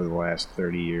influenced over the last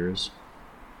 30 years.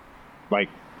 Like,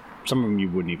 some of them you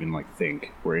wouldn't even, like,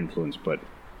 think were influenced, but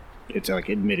it's, like,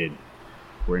 admitted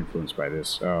we're influenced by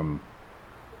this. I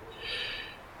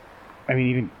mean,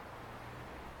 even,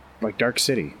 like, Dark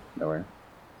City, nowhere.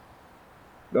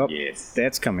 Oh, Yes.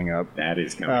 that's coming up. That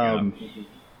is coming up.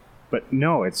 But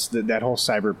no, it's that whole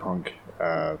cyberpunk.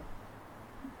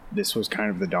 This was kind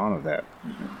of the dawn of that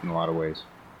in a lot of ways.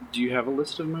 Do you have a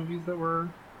list of movies that were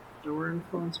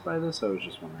influenced by this? I was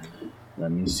just wondering.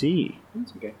 Let me see.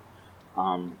 That's okay.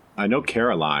 I know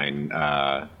Caroline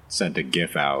sent a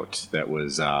GIF out that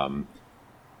was a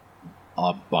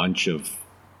bunch of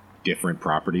different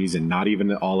properties, and not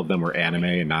even all of them were anime,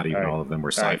 and not even all of them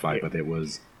were sci-fi, but it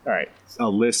was All right. a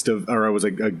list of, or it was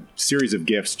a series of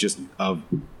GIFs just of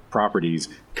properties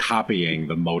copying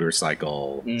the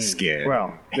motorcycle skin.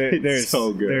 Well, It's there's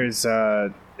so good. There's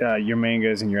your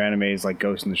mangas and your animes like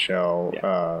Ghost in the Shell,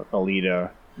 Alita,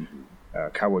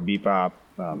 Cowboy Bebop.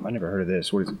 I never heard of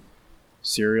this. What is it?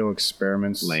 Serial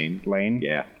Experiments Lane.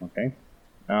 Yeah. Okay.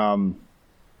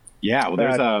 Yeah, well,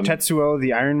 there's Tetsuo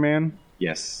the Iron Man,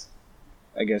 yes.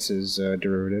 I guess, is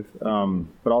derivative.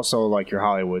 But also like your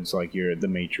Hollywoods, like your The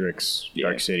Matrix, Yeah.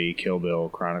 Dark City, Kill Bill,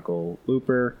 Chronicle,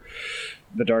 Looper,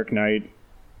 The Dark Knight,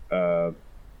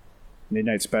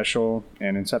 Midnight Special,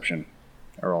 and Inception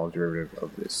are all derivative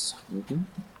of this.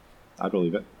 I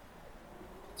believe it.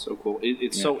 So cool.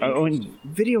 It's so Oh, interesting.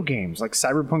 and video games like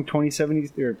Cyberpunk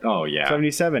 2070 or Oh, yeah.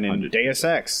 77 and 100%. Deus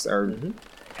Ex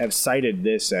have have cited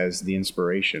this as the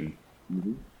inspiration,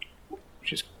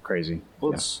 which is crazy.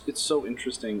 Well, it's so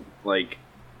interesting. Like,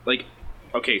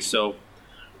 okay, so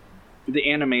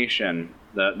the animation,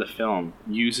 the film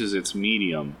uses its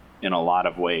medium in a lot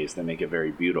of ways that make it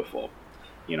very beautiful.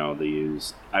 You know, they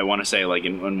use, I want to say, like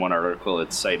in one article,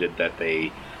 it's cited that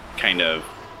they kind of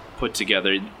put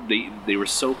together, they were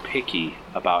so picky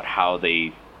about how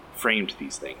they framed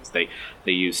these things. They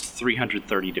used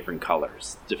 330 different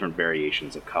colors, different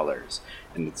variations of colors,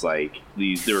 and it's like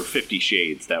there were 50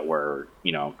 shades that were,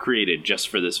 you know, created just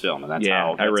for this film, and that's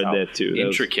how I read that too.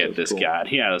 Intricate that was this cool.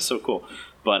 got. Yeah, it was so cool.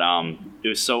 But it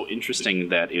was so interesting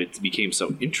that it became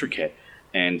so intricate,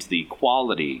 and the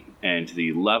quality and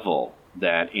the level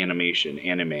that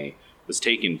anime was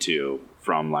taken to,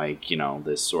 from, like, you know,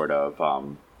 this sort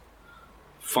of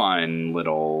fun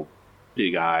little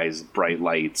big eyes, bright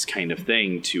lights kind of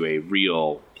thing, to a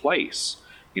real place,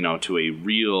 you know, to a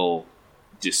real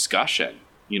discussion,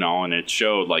 you know, and it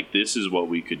showed, like, this is what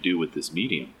we could do with this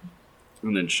medium,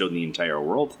 and then showed the entire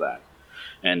world that.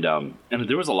 And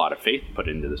there was a lot of faith put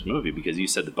into this movie, because you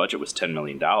said the budget was $10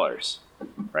 million,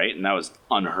 right? And that was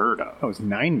unheard of. Oh, it was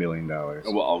 $9 million.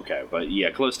 Well, okay, but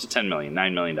yeah, close to $10 million,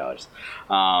 $9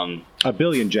 million. A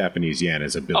billion Japanese yen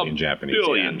is a billion Japanese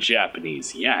billion yen.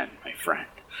 Japanese yen, my friend.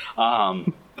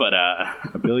 But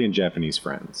a billion Japanese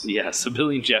friends. yes, a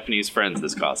billion Japanese friends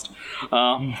this cost.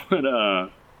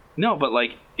 No, but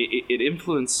like it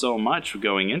influenced so much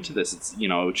going into this. It's, you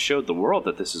know, it showed the world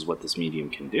that this is what this medium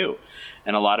can do,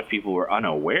 and a lot of people were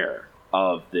unaware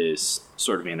of this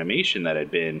sort of animation that had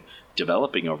been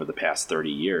developing over the past 30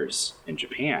 years in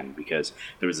Japan, because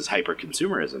there was this hyper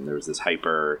consumerism, there was this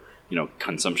hyper, you know,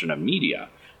 consumption of media,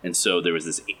 and so there was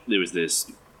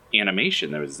this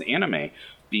animation, there was this anime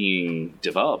being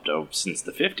developed since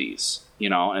the 50s, you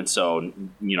know, and so,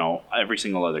 you know, every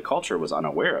single other culture was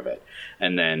unaware of it.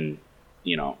 And then,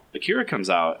 you know, Akira comes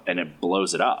out and it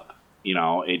blows it up. You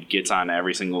know, it gets on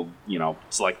every single, you know,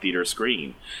 select theater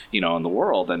screen, you know, in the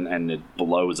world, and it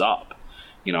blows up,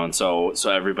 you know, and so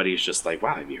everybody's just like,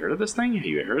 wow, have you heard of this thing? Have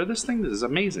you heard of this thing? This is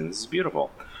amazing. This is beautiful.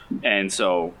 And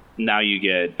so now you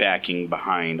get backing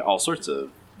behind all sorts of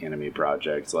anime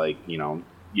projects, like, you know,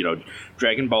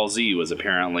 Dragon Ball Z was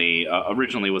apparently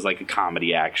originally was like a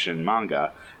comedy action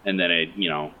manga, and then it, you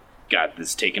know, got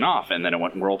this taken off, and then it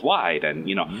went worldwide, and,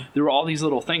 you know, there were all these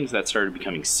little things that started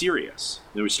becoming serious.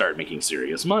 They would start making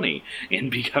serious money and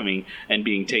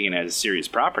being taken as a serious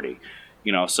property,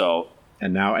 you know. So,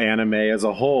 and now anime as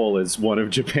a whole is one of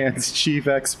Japan's chief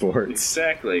exports.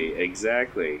 Exactly,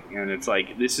 and it's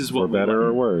like, this is what, for better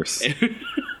or worse.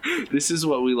 This is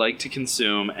what we like to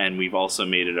consume, and we've also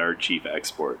made it our chief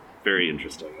export. Very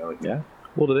interesting. I like that. Yeah.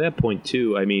 Well, to that point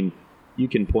too, I mean, you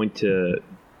can point to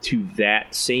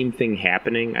that same thing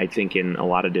happening, I think, in a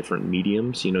lot of different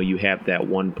mediums. You know, you have that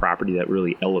one property that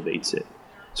really elevates it.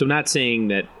 So I'm not saying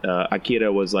that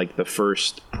Akira was like the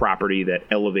first property that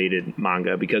elevated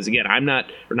manga, because again,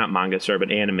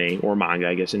 but anime or manga,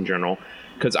 I guess, in general,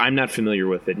 because I'm not familiar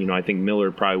with it. You know, I think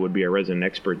Miller probably would be a resident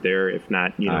expert there, if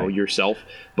not, you know, yourself.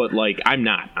 But like, I'm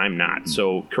not.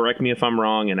 So correct me if I'm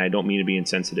wrong, and I don't mean to be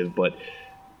insensitive, but,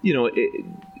 you know,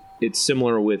 it's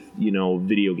similar with, you know,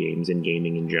 video games and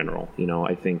gaming in general. You know,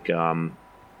 I think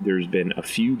there's been a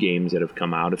few games that have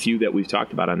come out, a few that we've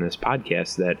talked about on this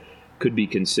podcast, that could be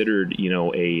considered, you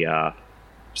know, a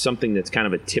something that's kind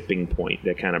of a tipping point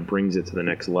that kind of brings it to the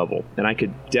next level. And I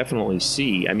could definitely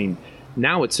see, I mean,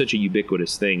 now it's such a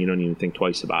ubiquitous thing, you don't even think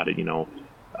twice about it. You know,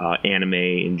 anime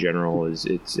in general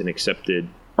it's an accepted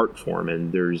art form,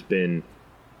 and there's been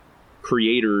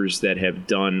creators that have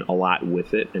done a lot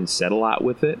with it and said a lot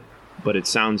with it. But it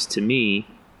sounds to me,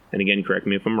 and again, correct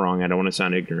me if I'm wrong, I don't want to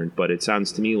sound ignorant, but it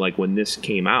sounds to me like when this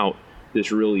came out,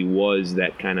 this really was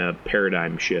that kind of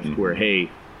paradigm shift where, hey,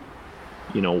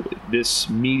 you know, this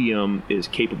medium is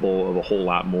capable of a whole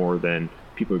lot more than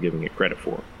people are giving it credit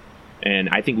for. And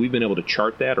I think we've been able to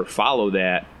chart that or follow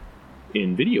that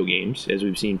in video games as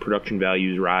we've seen production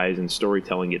values rise and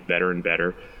storytelling get better and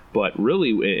better. But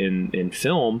really in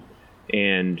film,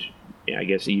 and I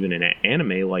guess even in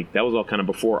anime, like, that was all kind of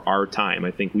before our time.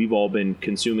 I think we've all been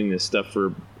consuming this stuff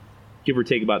for, give or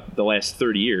take, about the last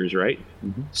 30 years, right?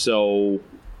 Mm-hmm. So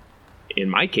in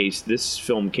my case, this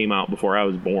film came out before I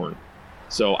was born.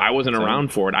 So I wasn't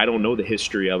around for it. I don't know the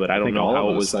history of it. I don't know how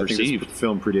it was perceived. I think this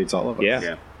film predates all of us.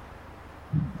 Yeah.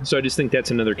 So I just think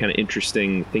that's another kind of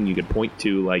interesting thing you could point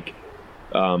to. Like,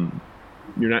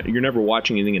 you're never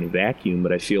watching anything in a vacuum,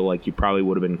 but I feel like you probably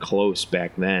would have been close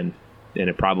back then, and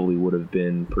it probably would have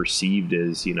been perceived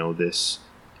as, you know, this,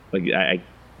 like I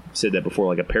said that before,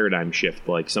 like a paradigm shift,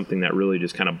 like something that really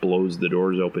just kind of blows the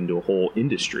doors open to a whole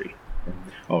industry.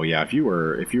 Oh yeah, if you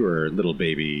were little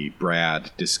baby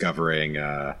Brad discovering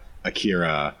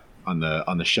Akira on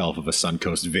the shelf of a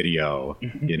Suncoast Video,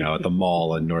 at the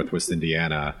mall in Northwest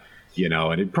Indiana,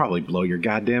 and it'd probably blow your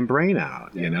goddamn brain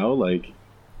out, like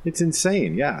it's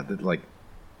insane. Yeah,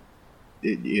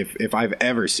 if I've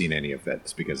ever seen any of that,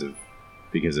 it's because of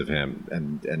him,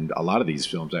 and a lot of these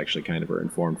films actually kind of are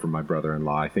informed from my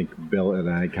brother-in-law. I think Bill and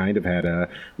I kind of had a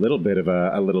little bit of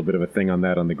a thing on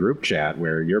that on the group chat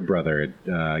where your brother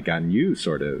had gotten you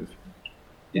sort of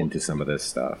into some of this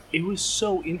stuff. It was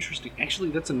so interesting. Actually,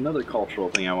 that's another cultural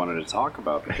thing I wanted to talk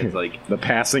about because, like, the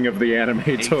passing of the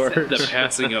anime torch. The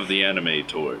passing of the anime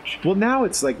torch. Well, now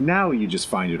it's like you just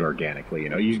find it organically.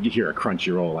 You hear a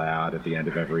Crunchyroll ad at the end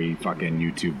of every fucking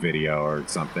YouTube video or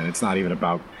something. It's not even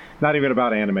about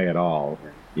anime at all.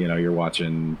 You're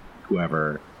watching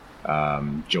whoever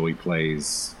Joey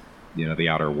plays, The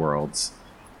Outer Worlds,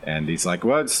 and he's like,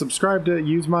 well,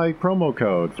 use my promo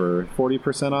code for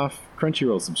 40% off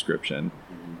Crunchyroll subscription.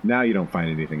 Now you don't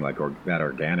find anything like that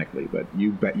organically, but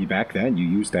back then you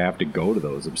used to have to go to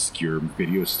those obscure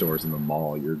video stores in the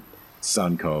mall, your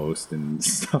Suncoast and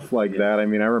stuff like that. I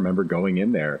mean, I remember going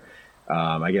in there.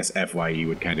 I guess FYE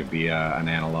would kind of be an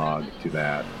analog to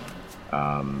that.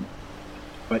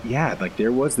 But yeah, like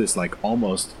there was this like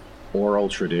almost oral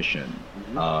tradition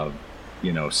of,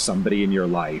 somebody in your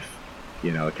life,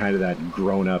 kind of that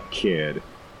grown-up kid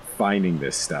finding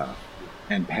this stuff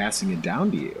and passing it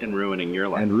down to you. And ruining your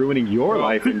life. And ruining your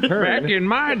life in turn. Back in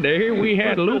my day, we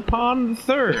had Lupin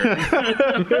III.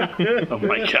 Oh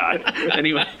my god.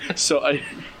 Anyway, so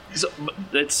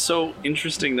it's so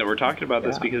interesting that we're talking about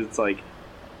this because it's like,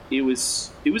 it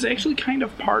was actually kind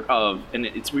of part of, and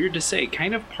it's weird to say,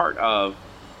 kind of part of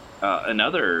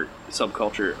another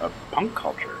subculture of punk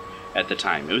culture at the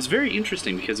time. It was very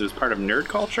interesting because it was part of nerd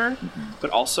culture, but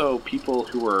also people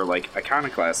who were like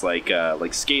iconoclasts, like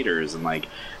skaters and like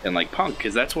punk,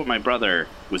 because that's what my brother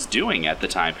was doing at the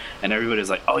time. And everybody's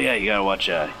like, oh yeah, you gotta watch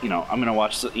I'm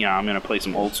gonna play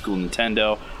some old school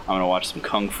Nintendo, I'm gonna watch some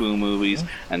kung fu movies,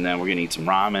 and then we're gonna eat some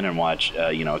ramen and watch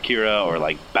Akira or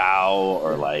like Bao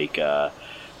or like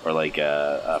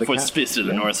Fist of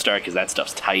the North Star, because that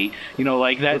stuff's tight.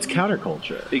 Like that. It's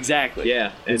counterculture. Exactly.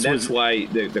 Yeah, and that's why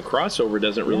the crossover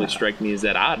doesn't really strike me as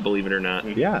that odd, believe it or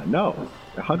not. Yeah, no,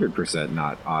 100%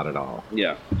 not odd at all.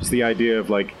 Yeah. Just the idea of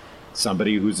like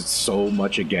somebody who's so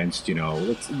much against,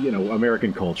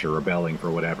 American culture, rebelling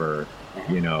for whatever,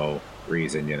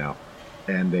 reason,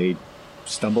 and they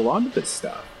stumble onto this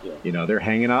stuff. Yeah. They're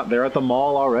hanging out. They're at the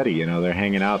mall already. They're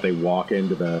hanging out. They walk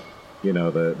into the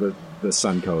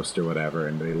Suncoast or whatever,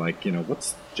 and they like,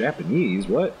 what's Japanese?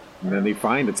 What? And then they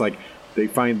find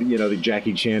the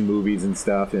Jackie Chan movies and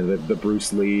stuff, and the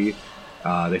Bruce Lee.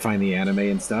 They find the anime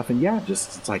and stuff, and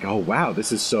it's like, oh wow,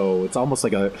 this is so. It's almost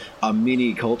like a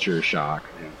mini culture shock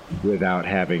without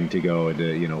having to go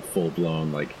into full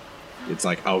blown like. It's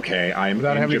like, okay, I'm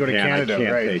without having Japan, to go to Canada, I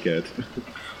can't take it.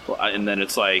 Well, and then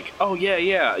it's like, oh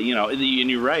yeah, and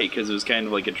you're right, because it was kind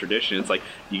of like a tradition. It's like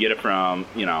you get it from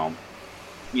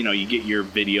you get your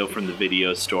video from the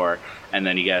video store, and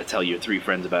then you got to tell your 3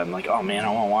 friends about it. And like, oh man,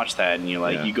 I want to watch that. And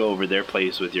you go over their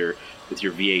place with your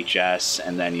VHS,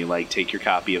 and then you like take your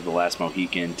copy of The Last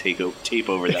Mohican, tape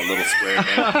over that little square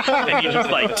thing, and you just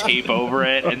like tape over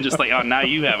it, and just like, oh, now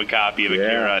you have a copy of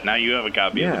Akira. Now you have a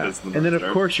copy of this. And then of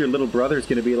course your little brother's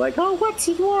going to be like, oh, what's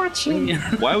he watching?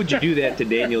 Why would you do that to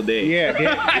Daniel Day?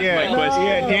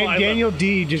 Daniel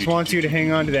D just wants you to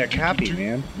hang on to that copy,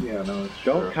 man. Yeah, no,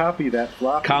 don't copy that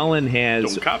floppy. Colin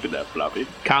has. Don't copy that floppy.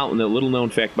 Colin, the little known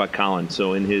fact about Colin.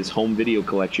 So in his home video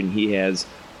collection, he has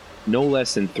no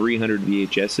less than 300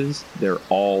 VHSs. They're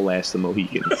all Last of the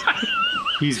Mohicans.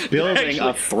 He's building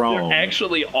a throne. They're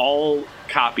actually all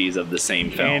copies of the same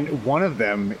film. And one of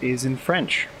them is in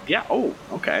French. Yeah. Oh,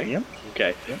 okay. Yep.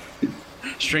 Okay. Yep.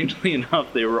 Strangely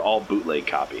enough, they were all bootleg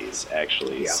copies,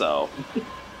 actually. Yeah. So.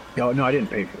 Oh, no, I didn't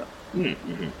pay for them.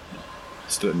 Mm-hmm.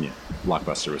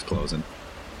 Blockbuster was closing.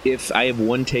 If I have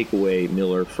one takeaway,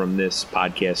 Miller, from this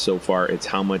podcast so far, it's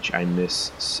how much I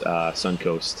miss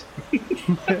Suncoast.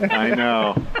 I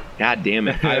know. God damn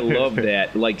it. I love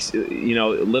that. Like,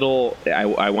 little,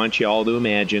 I want you all to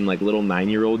imagine, like, little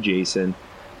 9-year-old Jason,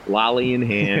 lolly in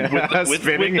hand, with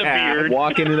the beard.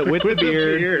 Walking in with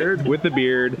the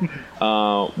beard,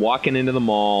 walking into the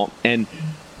mall. And,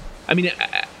 I mean,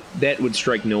 that would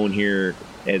strike no one here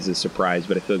as a surprise,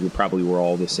 but I feel like we probably were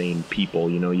all the same people.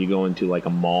 You know, you go into like a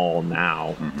mall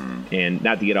now, and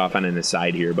not to get off on an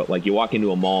aside here, but like you walk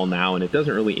into a mall now and it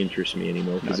doesn't really interest me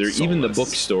anymore because even the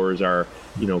bookstores are,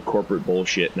 you know, corporate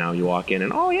bullshit now. You walk in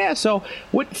and, oh yeah, so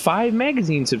what 5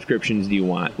 magazine subscriptions do you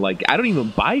want? Like, I don't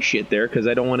even buy shit there because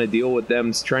I don't want to deal with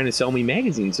them trying to sell me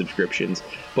magazine subscriptions.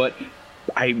 But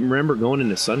I remember going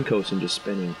into Suncoast and just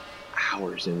spending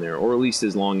hours in there, or at least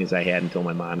as long as I had until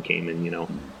my mom came and, you know,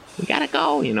 we gotta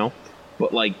go, you know.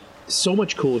 But like, so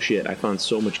much cool shit. I found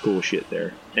so much cool shit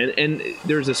there, and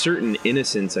there's a certain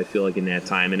innocence I feel like in that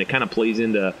time, and it kind of plays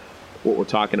into what we're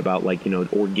talking about, like, you know,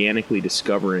 organically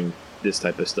discovering this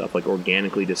type of stuff, like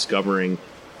organically discovering,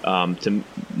 to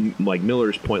like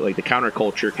Miller's point, like the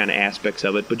counterculture kind of aspects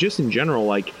of it, but just in general,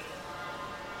 like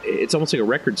it's almost like a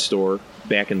record store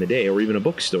back in the day, or even a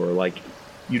bookstore. Like,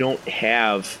 you don't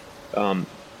have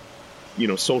you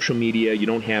know, social media, you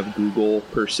don't have Google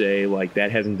per se, like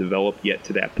that hasn't developed yet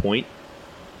to that point.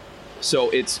 So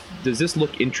it's, does this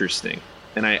look interesting?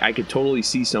 And I could totally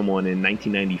see someone in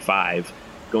 1995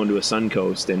 going to a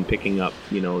Suncoast and picking up,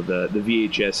 you know, the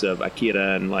VHS of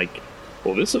Akira and like,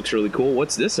 well, this looks really cool,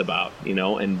 what's this about, you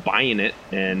know, and buying it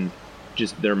and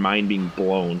just their mind being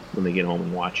blown when they get home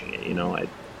and watching it, you know.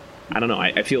 I don't know,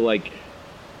 I feel like,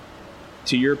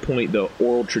 to your point, the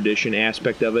oral tradition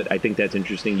aspect of it, I think that's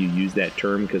interesting. You use that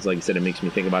term because, like I said, it makes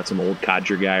me think about some old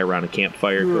codger guy around a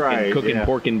campfire cooking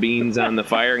pork and beans on the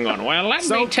fire and going, well, let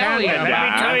me tell you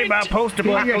about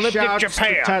post-apocalyptic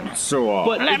Japan.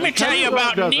 But let me tell you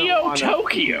about Neo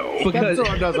Tokyo. Because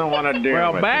doesn't want to do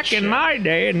well, back in my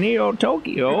day in Neo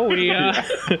Tokyo, we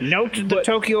noted the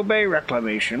Tokyo Bay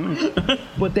reclamation.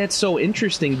 But that's so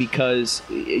interesting because,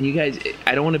 and you guys,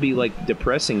 I don't want to be like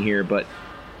depressing here, but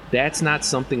that's not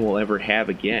something we'll ever have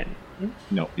again.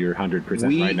 No, you're 100%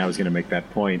 right, and I was going to make that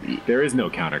point. There is no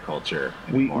counterculture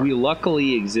anymore. We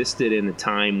luckily existed in a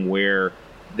time where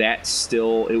that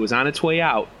still, it was on its way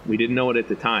out. We didn't know it at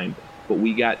the time, but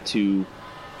we got to,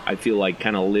 I feel like,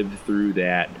 kind of live through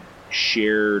that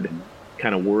shared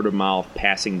kind of word of mouth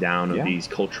passing down of these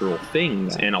cultural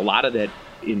things, and a lot of that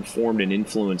informed and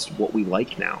influenced what we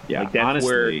like now. Yeah, like that's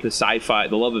honestly, where the sci-fi,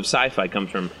 the love of sci-fi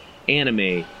comes from.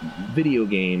 Anime, video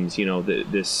games, you know,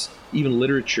 this even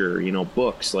literature, you know,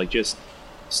 books, like just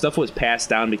stuff was passed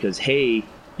down because, hey,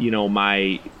 you know,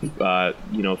 my you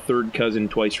know, third cousin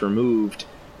twice removed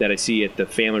that I see at the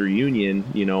family reunion,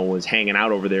 you know, was hanging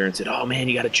out over there and said, oh man,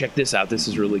 you got to check this out, this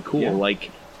is really cool.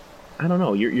 Like, I don't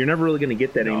know, you're never really going to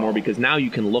get that anymore because now you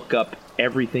can look up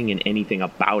everything and anything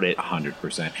about it.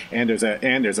 100%. And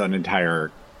there's an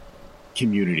entire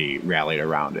community rallied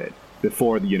around it.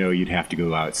 Before, you know, you'd have to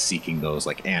go out seeking those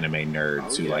like anime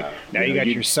nerds who like. Now you got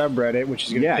your subreddit, which is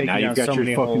going to take now you you've down got so your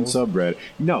many fucking holes. subreddit.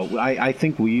 No, I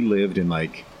think we lived in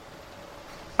like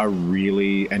a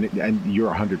really, and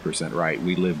you're 100% right.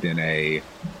 We lived in a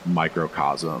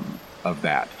microcosm of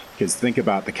that, because think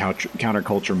about the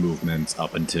counterculture movements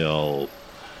up until,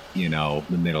 you know,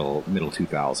 the middle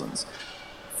 2000s.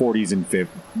 40s and 50s.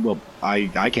 Well, I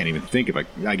can't even think of it.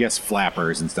 I guess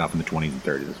flappers and stuff in the 20s and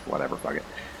 30s. Whatever, fuck it.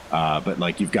 But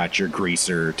like you've got your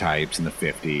greaser types in the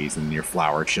 50s and your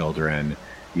flower children,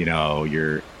 you know,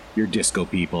 your disco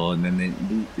people, and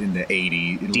then in the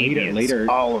 80s,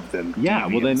 later, all of them. Yeah,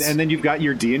 deviants. well then you got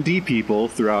your D&D people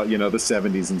throughout, you know, the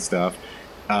 70s and stuff,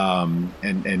 and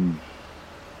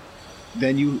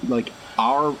then you like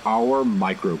our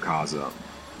microcosm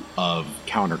of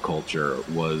counterculture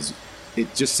was.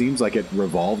 It just seems like it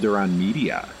revolved around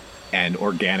media and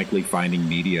organically finding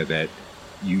media that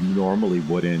you normally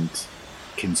wouldn't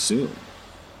consume.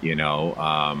 You know,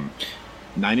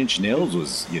 9 Inch Nails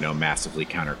was, you know, massively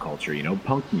counterculture. You know,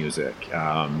 punk music,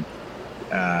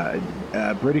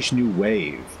 British New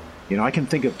Wave. You know, I can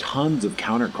think of tons of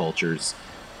countercultures,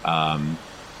 and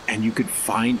you could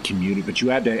find community, but you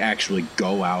had to actually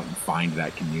go out and find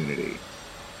that community.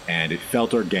 And it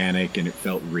felt organic and it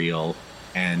felt real.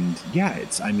 And yeah,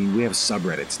 I mean, we have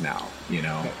subreddits now, you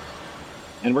know.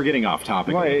 And we're getting off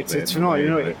topic. Well, we're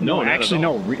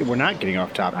not getting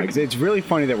off topic. It's really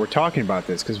funny that we're talking about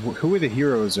this because who are the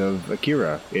heroes of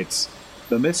Akira? It's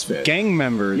the misfits, gang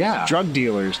members, drug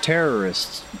dealers,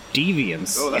 terrorists,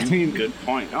 deviants. Oh, that's a good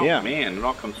point. Oh man, it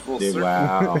all comes full circle.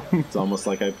 Wow, it's almost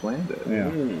like I planned it. Yeah,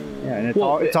 and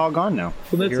it's all gone now.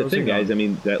 Well, that's the thing, guys. I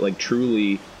mean, that like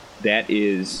truly, that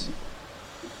is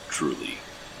truly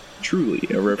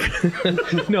a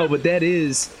reference. No, but that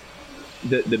is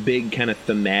the big kind of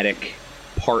thematic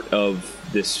part of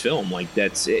this film. Like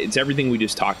it's everything we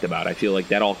just talked about. I feel like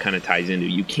that all kind of ties into.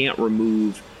 You can't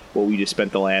remove what we just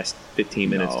spent the last 15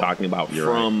 minutes talking about You're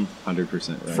from right. 100%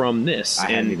 right. from this.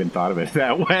 I hadn't even thought of it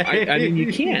that way. I mean,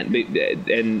 you can't.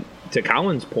 And to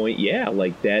Colin's point, yeah,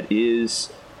 like that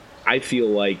is, I feel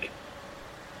like,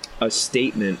 a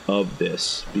statement of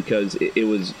this because it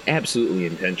was absolutely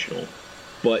intentional.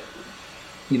 But,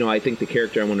 you know, I think the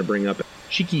character I want to bring up,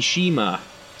 Shikishima.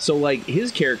 So, like,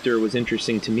 his character was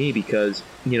interesting to me because,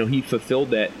 you know, he fulfilled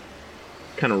that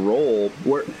kind of role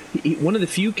where one of the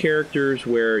few characters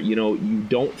where, you know, you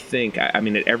don't think, I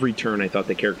mean, at every turn I thought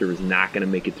the character was not going to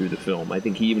make it through the film. I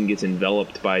think he even gets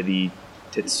enveloped by the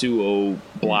Tetsuo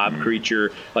blob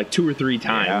creature like 2 or 3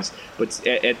 times, but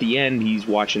at the end he's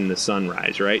watching the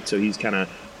sunrise, right? So he's kind of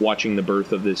watching the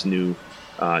birth of this new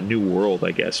world,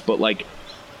 I guess. But like,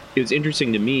 it was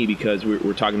interesting to me because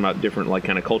we're talking about different like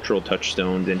kind of cultural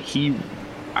touchstones, and he,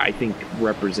 I think,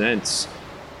 represents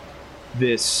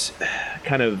this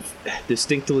kind of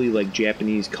distinctly like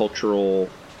Japanese cultural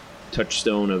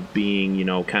touchstone of being, you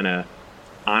know, kind of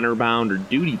honor bound or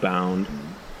duty bound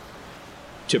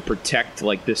to protect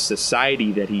like this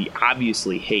society that he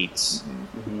obviously hates.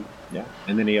 Yeah,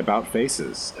 and then he about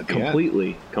faces at the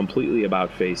end. completely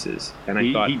about faces. And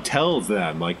I thought he tells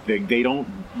them like they don't,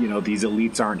 you know, these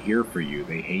elites aren't here for you.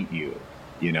 They hate you.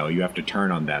 You know, you have to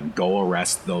turn on them. Go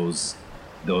arrest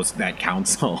that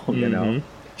council. You know,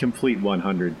 complete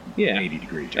 180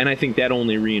 degree jump. And I think that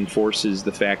only reinforces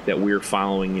the fact that we're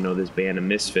following, you know, this band of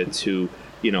misfits who,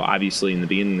 you know, obviously in the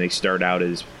beginning they start out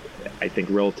as, I think,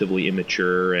 relatively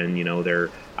immature, and, you know, they're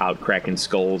out cracking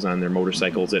skulls on their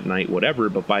motorcycles at night, whatever.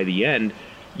 But by the end,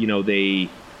 you know,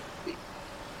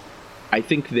 I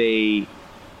think they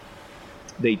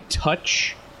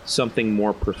touch something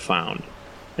more profound,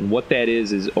 and what that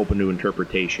is open to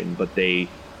interpretation. But I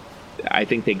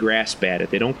think they grasp at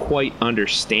it. They don't quite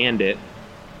understand it,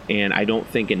 and I don't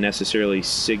think it necessarily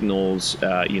signals,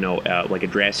 like a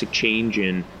drastic change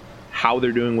in how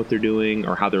they're doing what they're doing,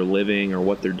 or how they're living, or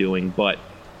what they're doing. But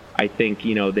I think,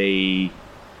 you know,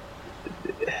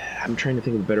 I'm trying to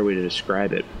think of a better way to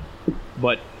describe it,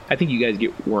 but I think you guys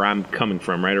get where I'm coming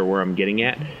from, right? Or where I'm getting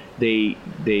at.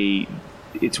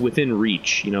 It's within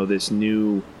reach, you know, this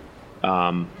new,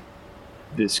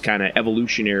 this kind of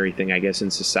evolutionary thing, I guess,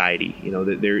 in society. You know,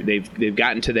 that they've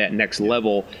gotten to that next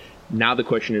level. Now the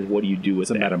question is, what do you do with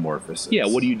that? It's a metamorphosis. Yeah,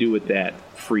 what do you do with that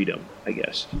freedom, I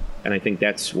guess? And I think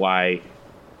that's why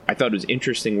I thought it was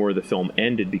interesting where the film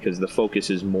ended, because the focus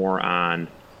is more on,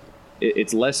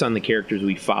 it's less on the characters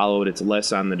we followed, it's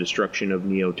less on the destruction of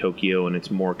Neo Tokyo, and it's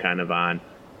more kind of on,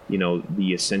 you know,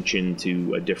 the ascension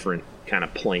to a different kind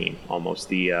of plane, almost.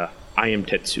 The I Am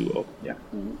Tetsuo. Yeah.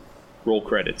 Mm-hmm. Roll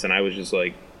credits, and I was just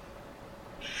like,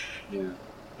 Yeah.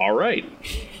 all right.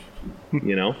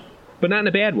 You know? But not in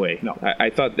a bad way. No. I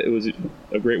thought that it was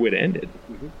a great way to end it,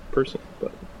 personally.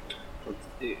 But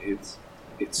It's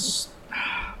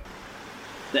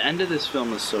the end of this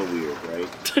film is so weird, right?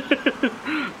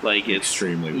 Like, it's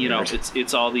extremely weird. You know,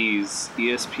 it's all these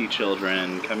ESP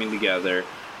children coming together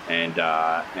and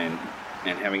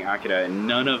having Akira, and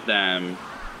none of them,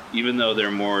 even though they're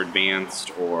more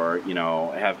advanced or, you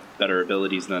know, have better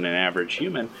abilities than an average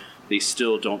human, they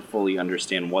still don't fully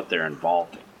understand what they're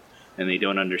involved in. And they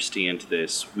don't understand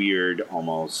this weird,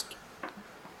 almost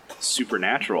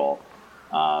supernatural,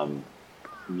 power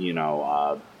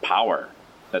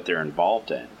that they're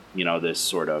involved in. You know, this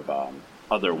sort of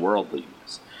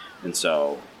otherworldliness. And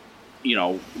so, you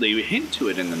know, they hint to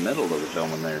it in the middle of the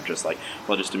film when they're just like,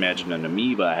 well, just imagine an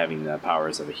amoeba having the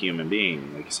powers of a human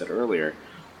being, like you said earlier.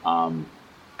 You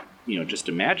know, just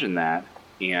imagine that,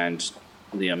 and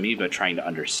the amoeba trying to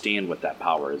understand what that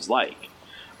power is like,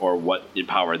 or what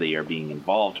power they are being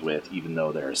involved with, even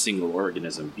though they're a single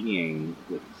organism being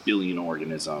with billion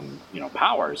organism, you know,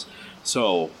 powers.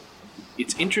 So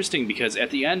it's interesting because at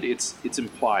the end it's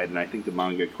implied, and I think the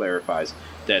manga clarifies,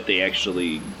 that they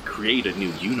actually create a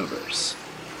new universe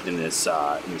in this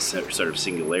sort of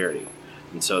singularity.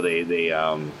 And so they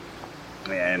and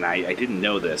I didn't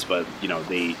know this, but, you know,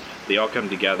 they all come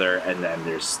together, and then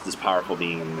there's this powerful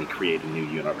being, and they create a new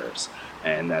universe.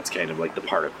 And that's kind of like the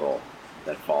particle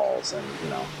that falls, and, you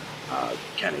know,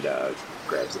 Kaneda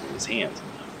grabs it in his hands,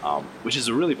 which is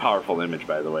a really powerful image,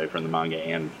 by the way, from the manga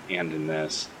and in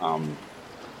this. And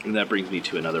that brings me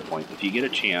to another point. If you get a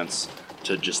chance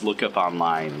to just look up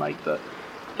online, like the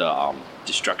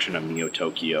destruction of Neo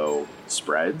Tokyo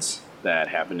spreads that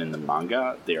happen in the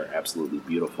manga, they are absolutely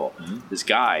beautiful. Mm-hmm. This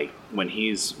guy, when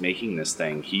he's making this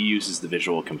thing, he uses the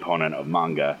visual component of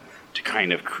manga to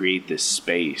kind of create this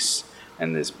space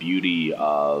and this beauty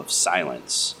of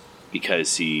silence,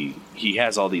 because he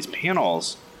has all these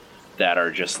panels that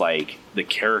are just like the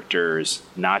characters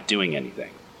not doing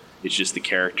anything. It's just the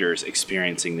characters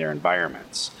experiencing their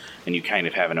environments. And you kind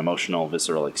of have an emotional,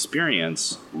 visceral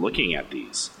experience looking at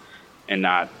these. And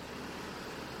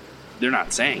they're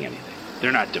not saying anything.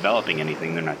 They're not developing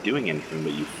anything. They're not doing anything,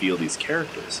 but you feel these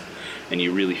characters. And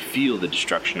you really feel the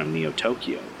destruction of Neo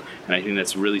Tokyo. And I think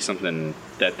that's really something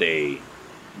that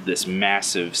this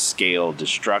massive scale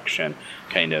destruction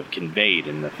kind of conveyed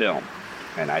in the film.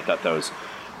 And I thought that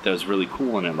was really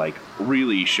cool, and it like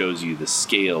really shows you the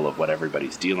scale of what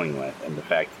everybody's dealing with, and the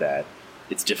fact that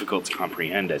it's difficult to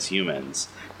comprehend as humans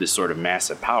this sort of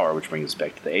massive power, which brings us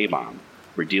back to the A-bomb.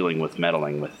 We're dealing with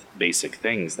meddling with basic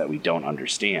things that we don't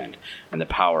understand, and the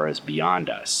power is beyond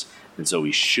us. And so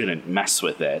we shouldn't mess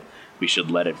with it. We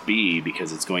should let it be,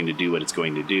 because it's going to do what it's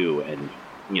going to do, and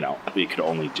it could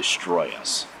only destroy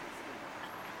us.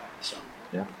 So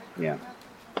yeah.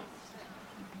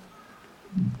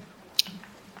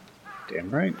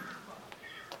 Damn right.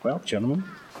 Well, gentlemen,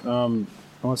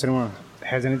 unless anyone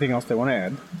has anything else they want to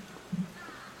add,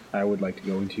 I would like to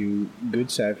go into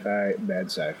good sci-fi, bad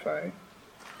sci-fi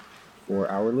for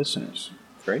our listeners.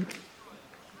 Great.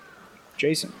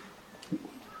 Jason.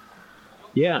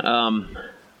 Yeah,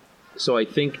 so I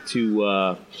think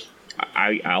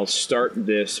I'll start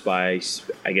this by,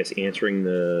 I guess, answering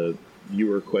the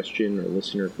viewer question or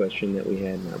listener question that we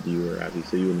had. Not viewer,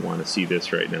 obviously. You wouldn't want to see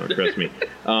this right now, trust me.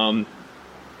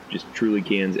 Just Truly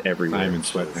cans everywhere. I'm in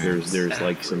sweatpants. There's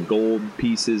like some gold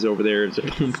pieces over there. There's a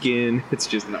pumpkin. It's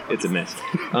just, it's a mess.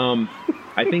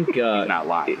 I think, not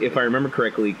lying. If I remember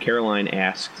correctly, Caroline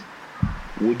asked,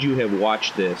 would you have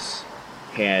watched this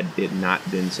had it not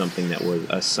been something that was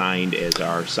assigned as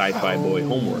our sci-fi boy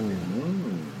homework?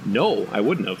 No, I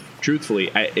wouldn't have.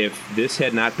 Truthfully, if this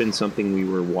had not been something we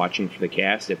were watching for the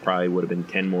cast, it probably would have been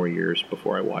 10 more years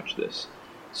before I watched this.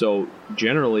 So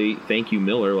generally, thank you,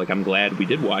 Miller. Like, I'm glad we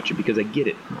did watch it because I get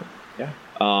it. Yeah.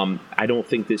 I don't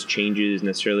think this changes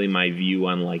necessarily my view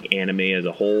on like anime as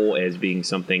a whole as being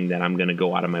something that I'm going to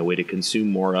go out of my way to consume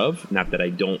more of. Not that I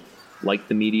don't like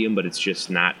the medium, but it's just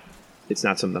not. It's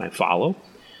not something I follow.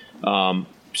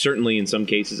 Certainly, in some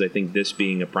cases, I think this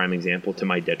being a prime example to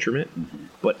my detriment. Mm-hmm.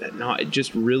 But no, it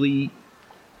just really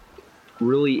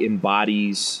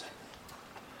embodies,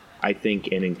 I think,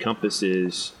 and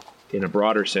encompasses, in a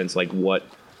broader sense, like what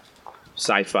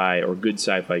sci-fi or good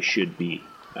sci-fi should be.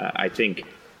 I think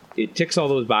it ticks all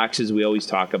those boxes we always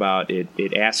talk about.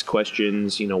 It asks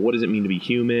questions, what does it mean to be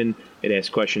human? It asks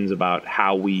questions about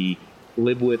how we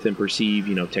live with and perceive,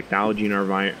 technology in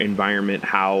our environment,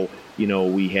 how,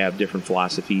 we have different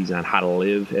philosophies on how to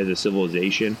live as a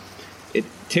civilization. It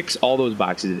ticks all those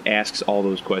boxes. It asks all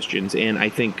those questions. And I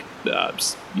think,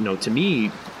 to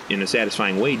me, in a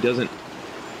satisfying way, doesn't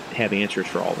have answers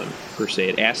for all of them, per se.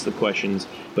 It asks the questions,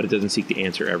 but it doesn't seek to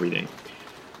answer everything.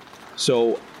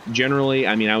 So generally,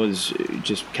 I was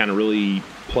just kind of really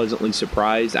pleasantly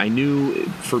surprised. I knew,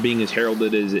 for being as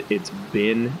heralded as it's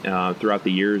been throughout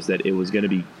the years, that it was going to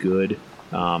be good.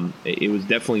 It was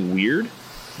definitely weird,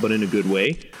 but in a good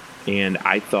way. And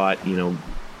I thought,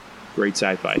 great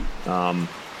sci-fi.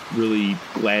 Really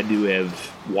glad to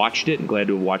have watched it and glad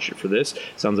to have watched it for this.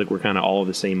 Sounds like we're kind of all of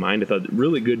the same mind. I thought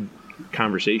really good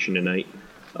conversation tonight.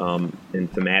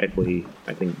 And thematically,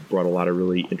 I think brought a lot of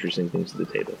really interesting things to the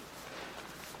table.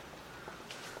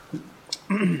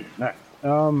 All right.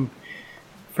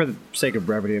 For the sake of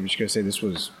brevity, I'm just going to say this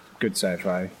was good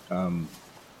sci-fi.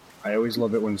 I always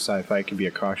love it when sci-fi can be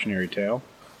a cautionary tale.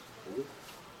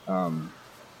 It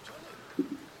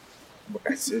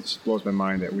just blows my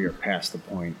mind that we are past the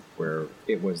point where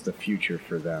it was the future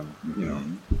for them.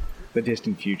 The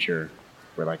distant future,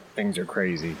 where like things are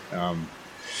crazy.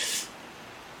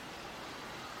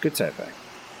 Good sci-fi.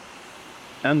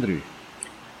 Andrew.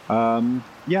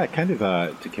 Yeah, kind of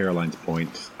to Caroline's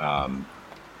point,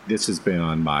 this has been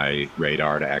on my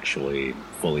radar to actually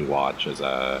fully watch as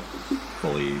a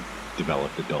fully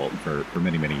developed adult for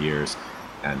many, many years.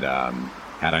 And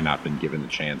had I not been given the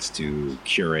chance to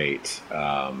curate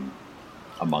a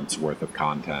month's worth of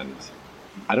content,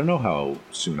 I don't know how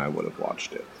soon I would have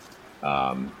watched it.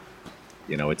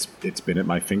 It's been at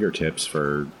my fingertips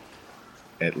for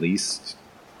at least...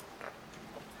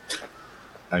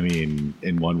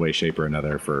 in one way, shape, or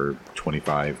another for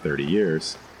 25, 30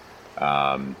 years.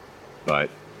 But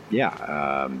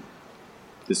yeah,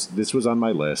 this was on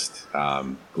my list.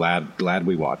 Glad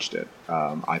we watched it.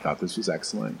 I thought this was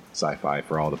excellent sci-fi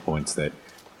for all the points that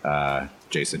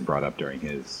Jason brought up during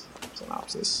his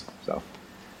synopsis. So,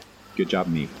 good job,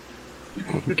 me.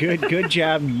 Good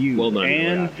job, you. Well done.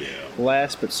 And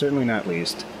last but certainly not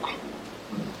least,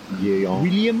 Yeah.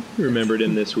 William. Remembered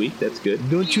him this week. That's good.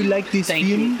 Don't you like this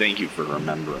film? Thank you for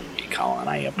remembering me, Colin.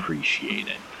 I appreciate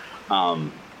it.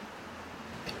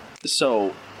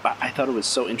 So I thought it was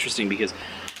so interesting because,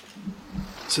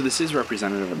 so this is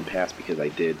representative of the past because I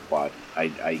did watch.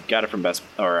 I got it from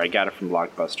I got it from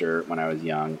Blockbuster when I was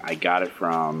young. I got it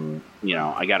from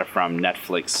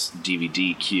Netflix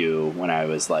DVD queue when I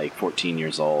was like 14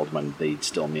 years old when they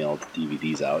still mailed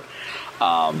DVDs out.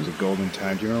 It was a golden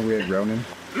time. Do you remember we had Ronin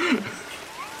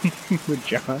with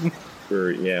John?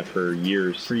 For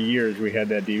years. For years we had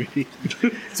that DVD.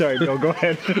 Sorry, Bill, go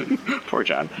ahead. Poor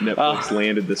John. Netflix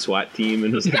landed the SWAT team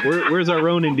and was like, where's our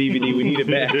Ronin DVD? We need it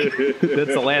back.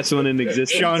 That's the last one in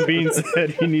existence. Sean Bean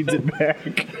said he needs it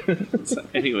back.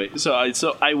 Anyway, so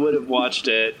I would have watched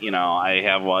it. I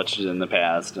have watched it in the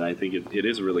past, and I think it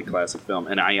is a really classic film.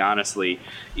 And I honestly,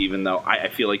 even though I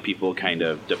feel like people kind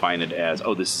of define it as,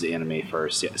 oh, this is anime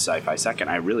first, sci-fi second,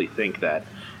 I really think that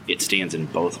it stands in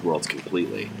both worlds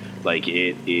completely. Like,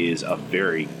 it is a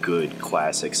very good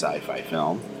classic sci-fi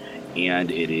film,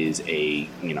 and it is a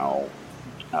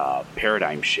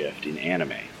paradigm shift in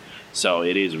anime. So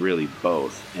it is really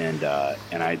both, and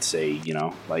I'd say,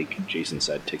 like Jason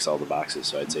said, ticks all the boxes.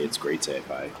 So I'd say it's great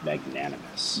sci-fi,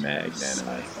 magnanimous.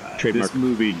 Sci-fi. This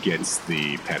movie gets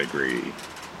the pedigree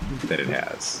that it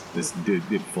has.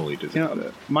 It fully deserves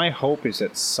it. My hope is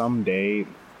that someday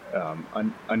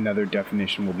another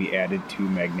definition will be added to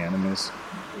magnanimous,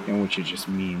 in which it just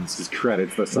means Just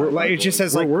credits the sci-fi. it just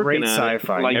says like working great on it.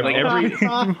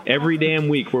 sci-fi. Every damn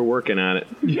week we're working on it.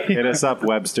 Hit us up,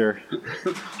 Webster.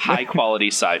 High quality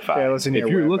sci-fi. Yeah, listen If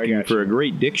here, you're Web, I looking got for you. a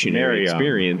great dictionary Miriam,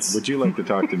 experience, would you like to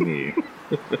talk to me?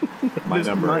 My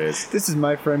number is. This is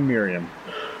my friend Miriam.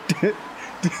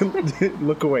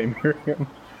 Look away, Miriam.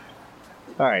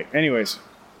 All right. Anyways,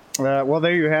 well,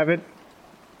 there you have it.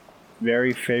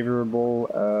 Very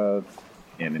favorable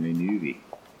Anime movie.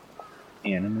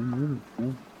 anime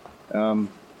movie.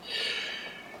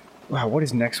 Wow, what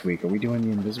is next week? Are we doing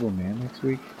The Invisible Man next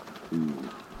week? Ooh,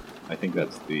 I think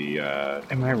that's the.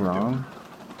 Am I wrong?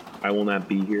 I will not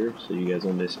be here, so you guys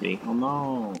will miss me. Oh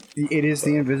no! It is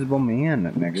The Invisible Man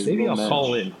next Maybe week. I'll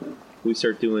call in. We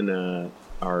start doing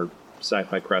our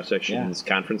sci-fi cross-sections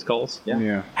conference calls.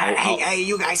 Yeah. Hey,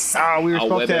 you guys. We were I'll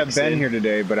supposed to have WebEx Ben in. here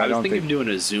today, but I I was don't thinking think. of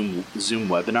doing a Zoom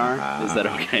webinar. Is that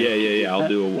okay? Yeah. I'll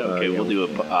do a. Okay, yeah, we'll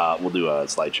do a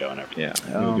slideshow and everything. Yeah.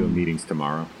 We're doing meetings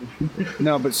tomorrow.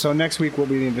 No, but so next week will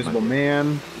be The Invisible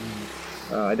Man.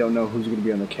 I don't know who's going to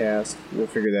be on the cast. We'll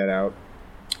figure that out.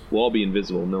 We'll all be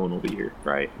invisible. No one will be here.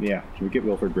 Right. Yeah. Can we get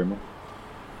Wilford Brimley?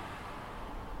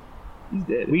 He's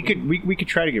dead. We could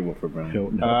try to get Wilford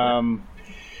Brimley. No.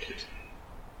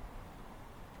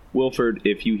 Wilford,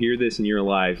 if you hear this and you're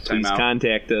alive, please out.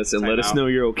 contact us and Time let us out. know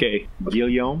you're okay.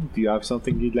 Guillaume, do you have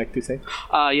something you'd like to say?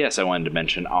 Yes, I wanted to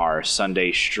mention our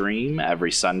Sunday stream.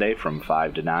 Every Sunday from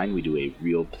 5 to 9, we do a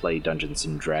real play Dungeons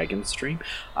 & Dragons stream.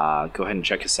 Go ahead and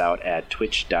check us out at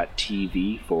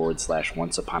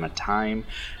twitch.tv/onceUponAtime.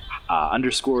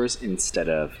 Underscores instead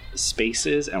of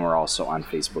spaces, and we're also on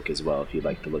Facebook as well if you'd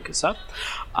like to look us up.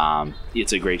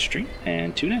 It's a great stream,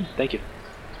 and tune in. Thank you.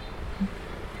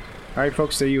 All right,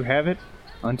 folks, there you have it.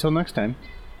 Until next time.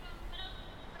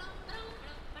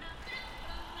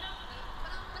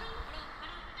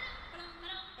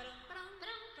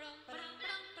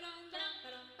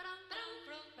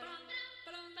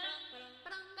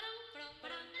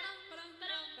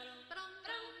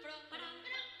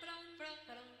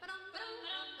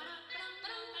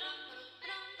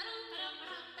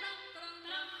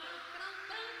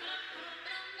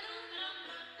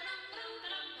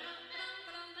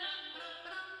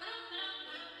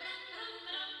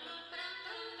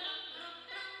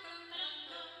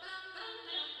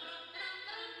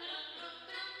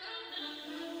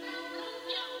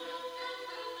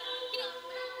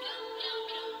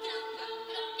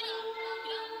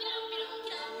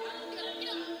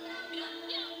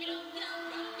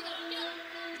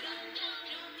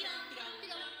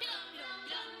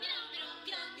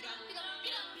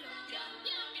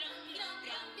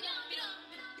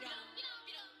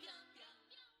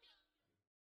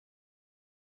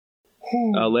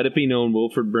 Let it be known,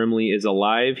 Wilford Brimley is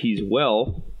alive. He's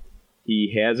well.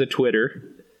 He has a Twitter,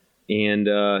 and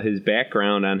his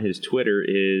background on his Twitter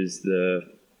is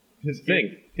His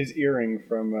thing. His earring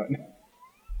from.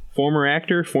 Former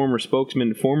actor, former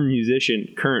spokesman, former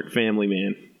musician, current family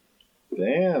man.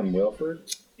 Damn, Wilford.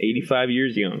 85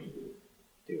 years young.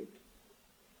 I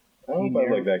don't know if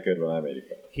I look that good when I'm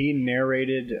 85. He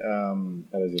narrated How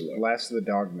does he look? Last of the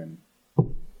Dogmen,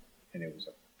 and it was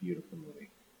a beautiful movie.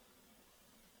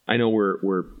 I know we're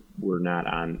not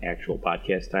on actual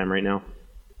podcast time right now.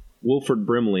 Wilford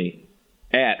Brimley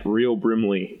at Real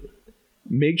Brimley.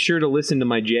 Make sure to listen to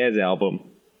my jazz album.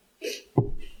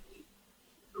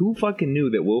 Who fucking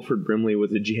knew that Wilford Brimley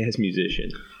was a jazz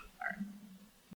musician?